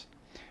this.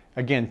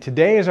 Again,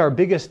 today is our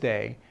biggest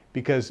day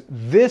because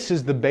this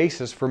is the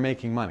basis for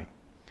making money.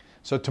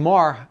 So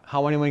tomorrow,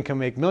 How Anyone Can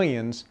Make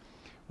Millions,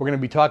 we're going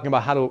to be talking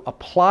about how to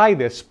apply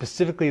this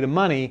specifically to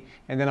money,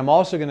 and then I'm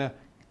also going to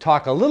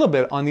talk a little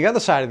bit on the other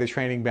side of the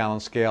training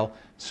balance scale,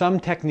 some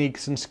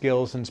techniques and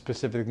skills and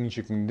specific things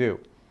you can do.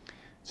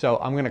 So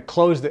I'm going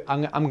to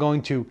I'm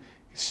going to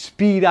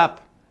speed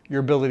up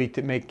your ability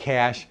to make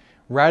cash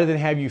rather than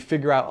have you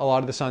figure out a lot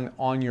of this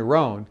on your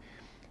own.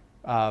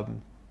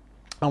 And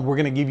we're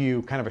going to give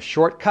you kind of a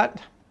shortcut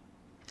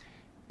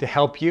to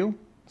help you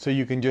so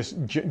you can just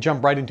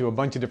jump right into a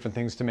bunch of different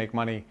things to make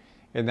money,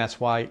 and that's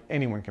why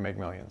anyone can make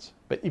millions.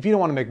 But if you don't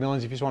want to make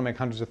millions, if you just want to make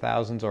hundreds of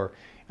thousands or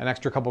an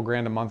extra couple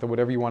grand a month or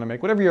whatever you want to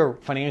make, whatever your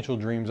financial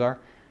dreams are,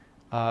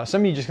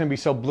 some of you are just going to be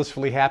so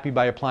blissfully happy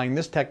by applying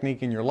this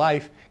technique in your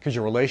life because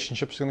your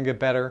relationship's going to get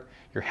better,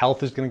 your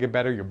health is going to get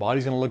better, your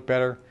body's going to look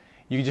better.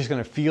 You're just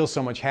going to feel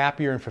so much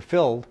happier and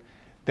fulfilled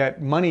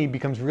that money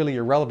becomes really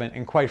irrelevant,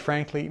 and quite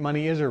frankly,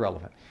 money is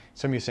irrelevant.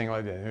 Some of you are saying,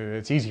 well,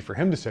 it's easy for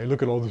him to say,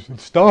 look at all this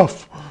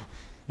stuff,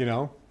 you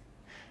know?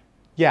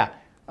 Yeah.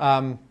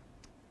 Yeah,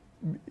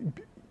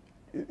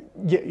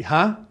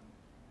 huh?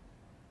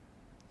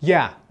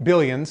 Yeah,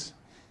 billions.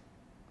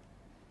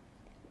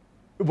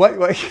 What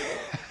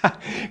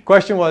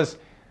question was,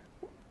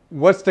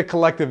 what's the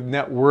collective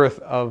net worth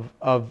of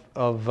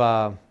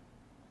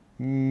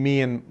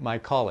me and my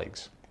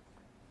colleagues?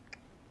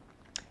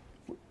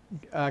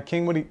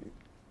 King, what do you...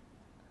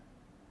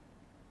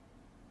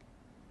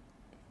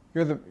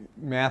 You're the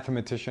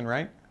mathematician,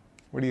 right?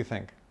 What do you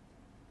think?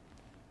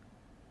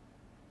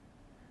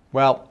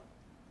 Well,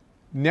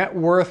 net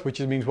worth, which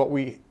means what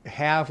we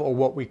have or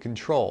what we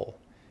control.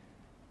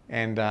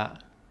 And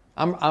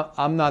I'm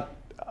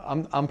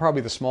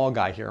probably the small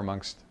guy here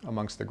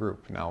amongst the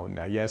group. No,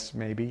 yes,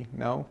 maybe,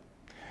 no.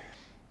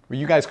 Well,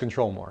 you guys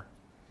control more.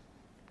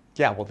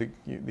 Yeah, well,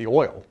 the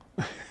oil.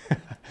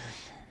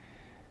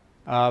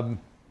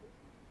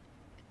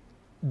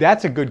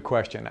 That's a good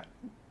question.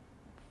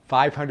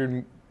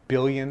 500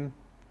 billion,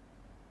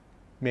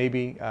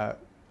 maybe,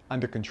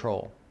 under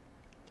control,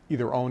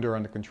 either owned or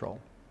under control.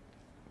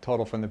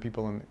 Total from the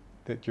people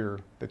that you're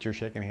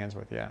shaking hands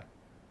with. Yeah.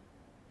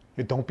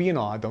 Don't be in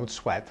awe. Don't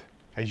sweat.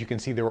 As you can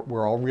see,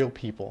 we're all real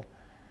people.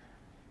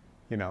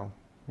 You know,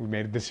 we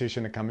made a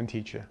decision to come and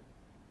teach you,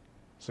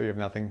 so you have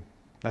nothing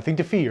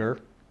to fear.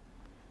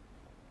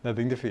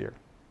 Nothing to fear.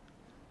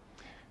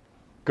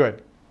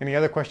 Good. Any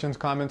other questions,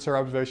 comments, or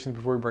observations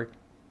before we break?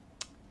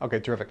 Okay,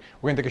 terrific.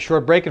 We're going to take a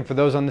short break, and for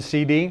those on the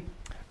CD,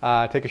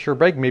 take a short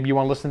break. Maybe you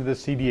want to listen to the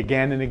CD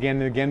again and again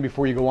and again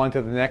before you go on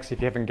to the next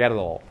if you haven't got it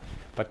all.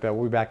 But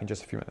we'll be back in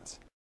just a few minutes.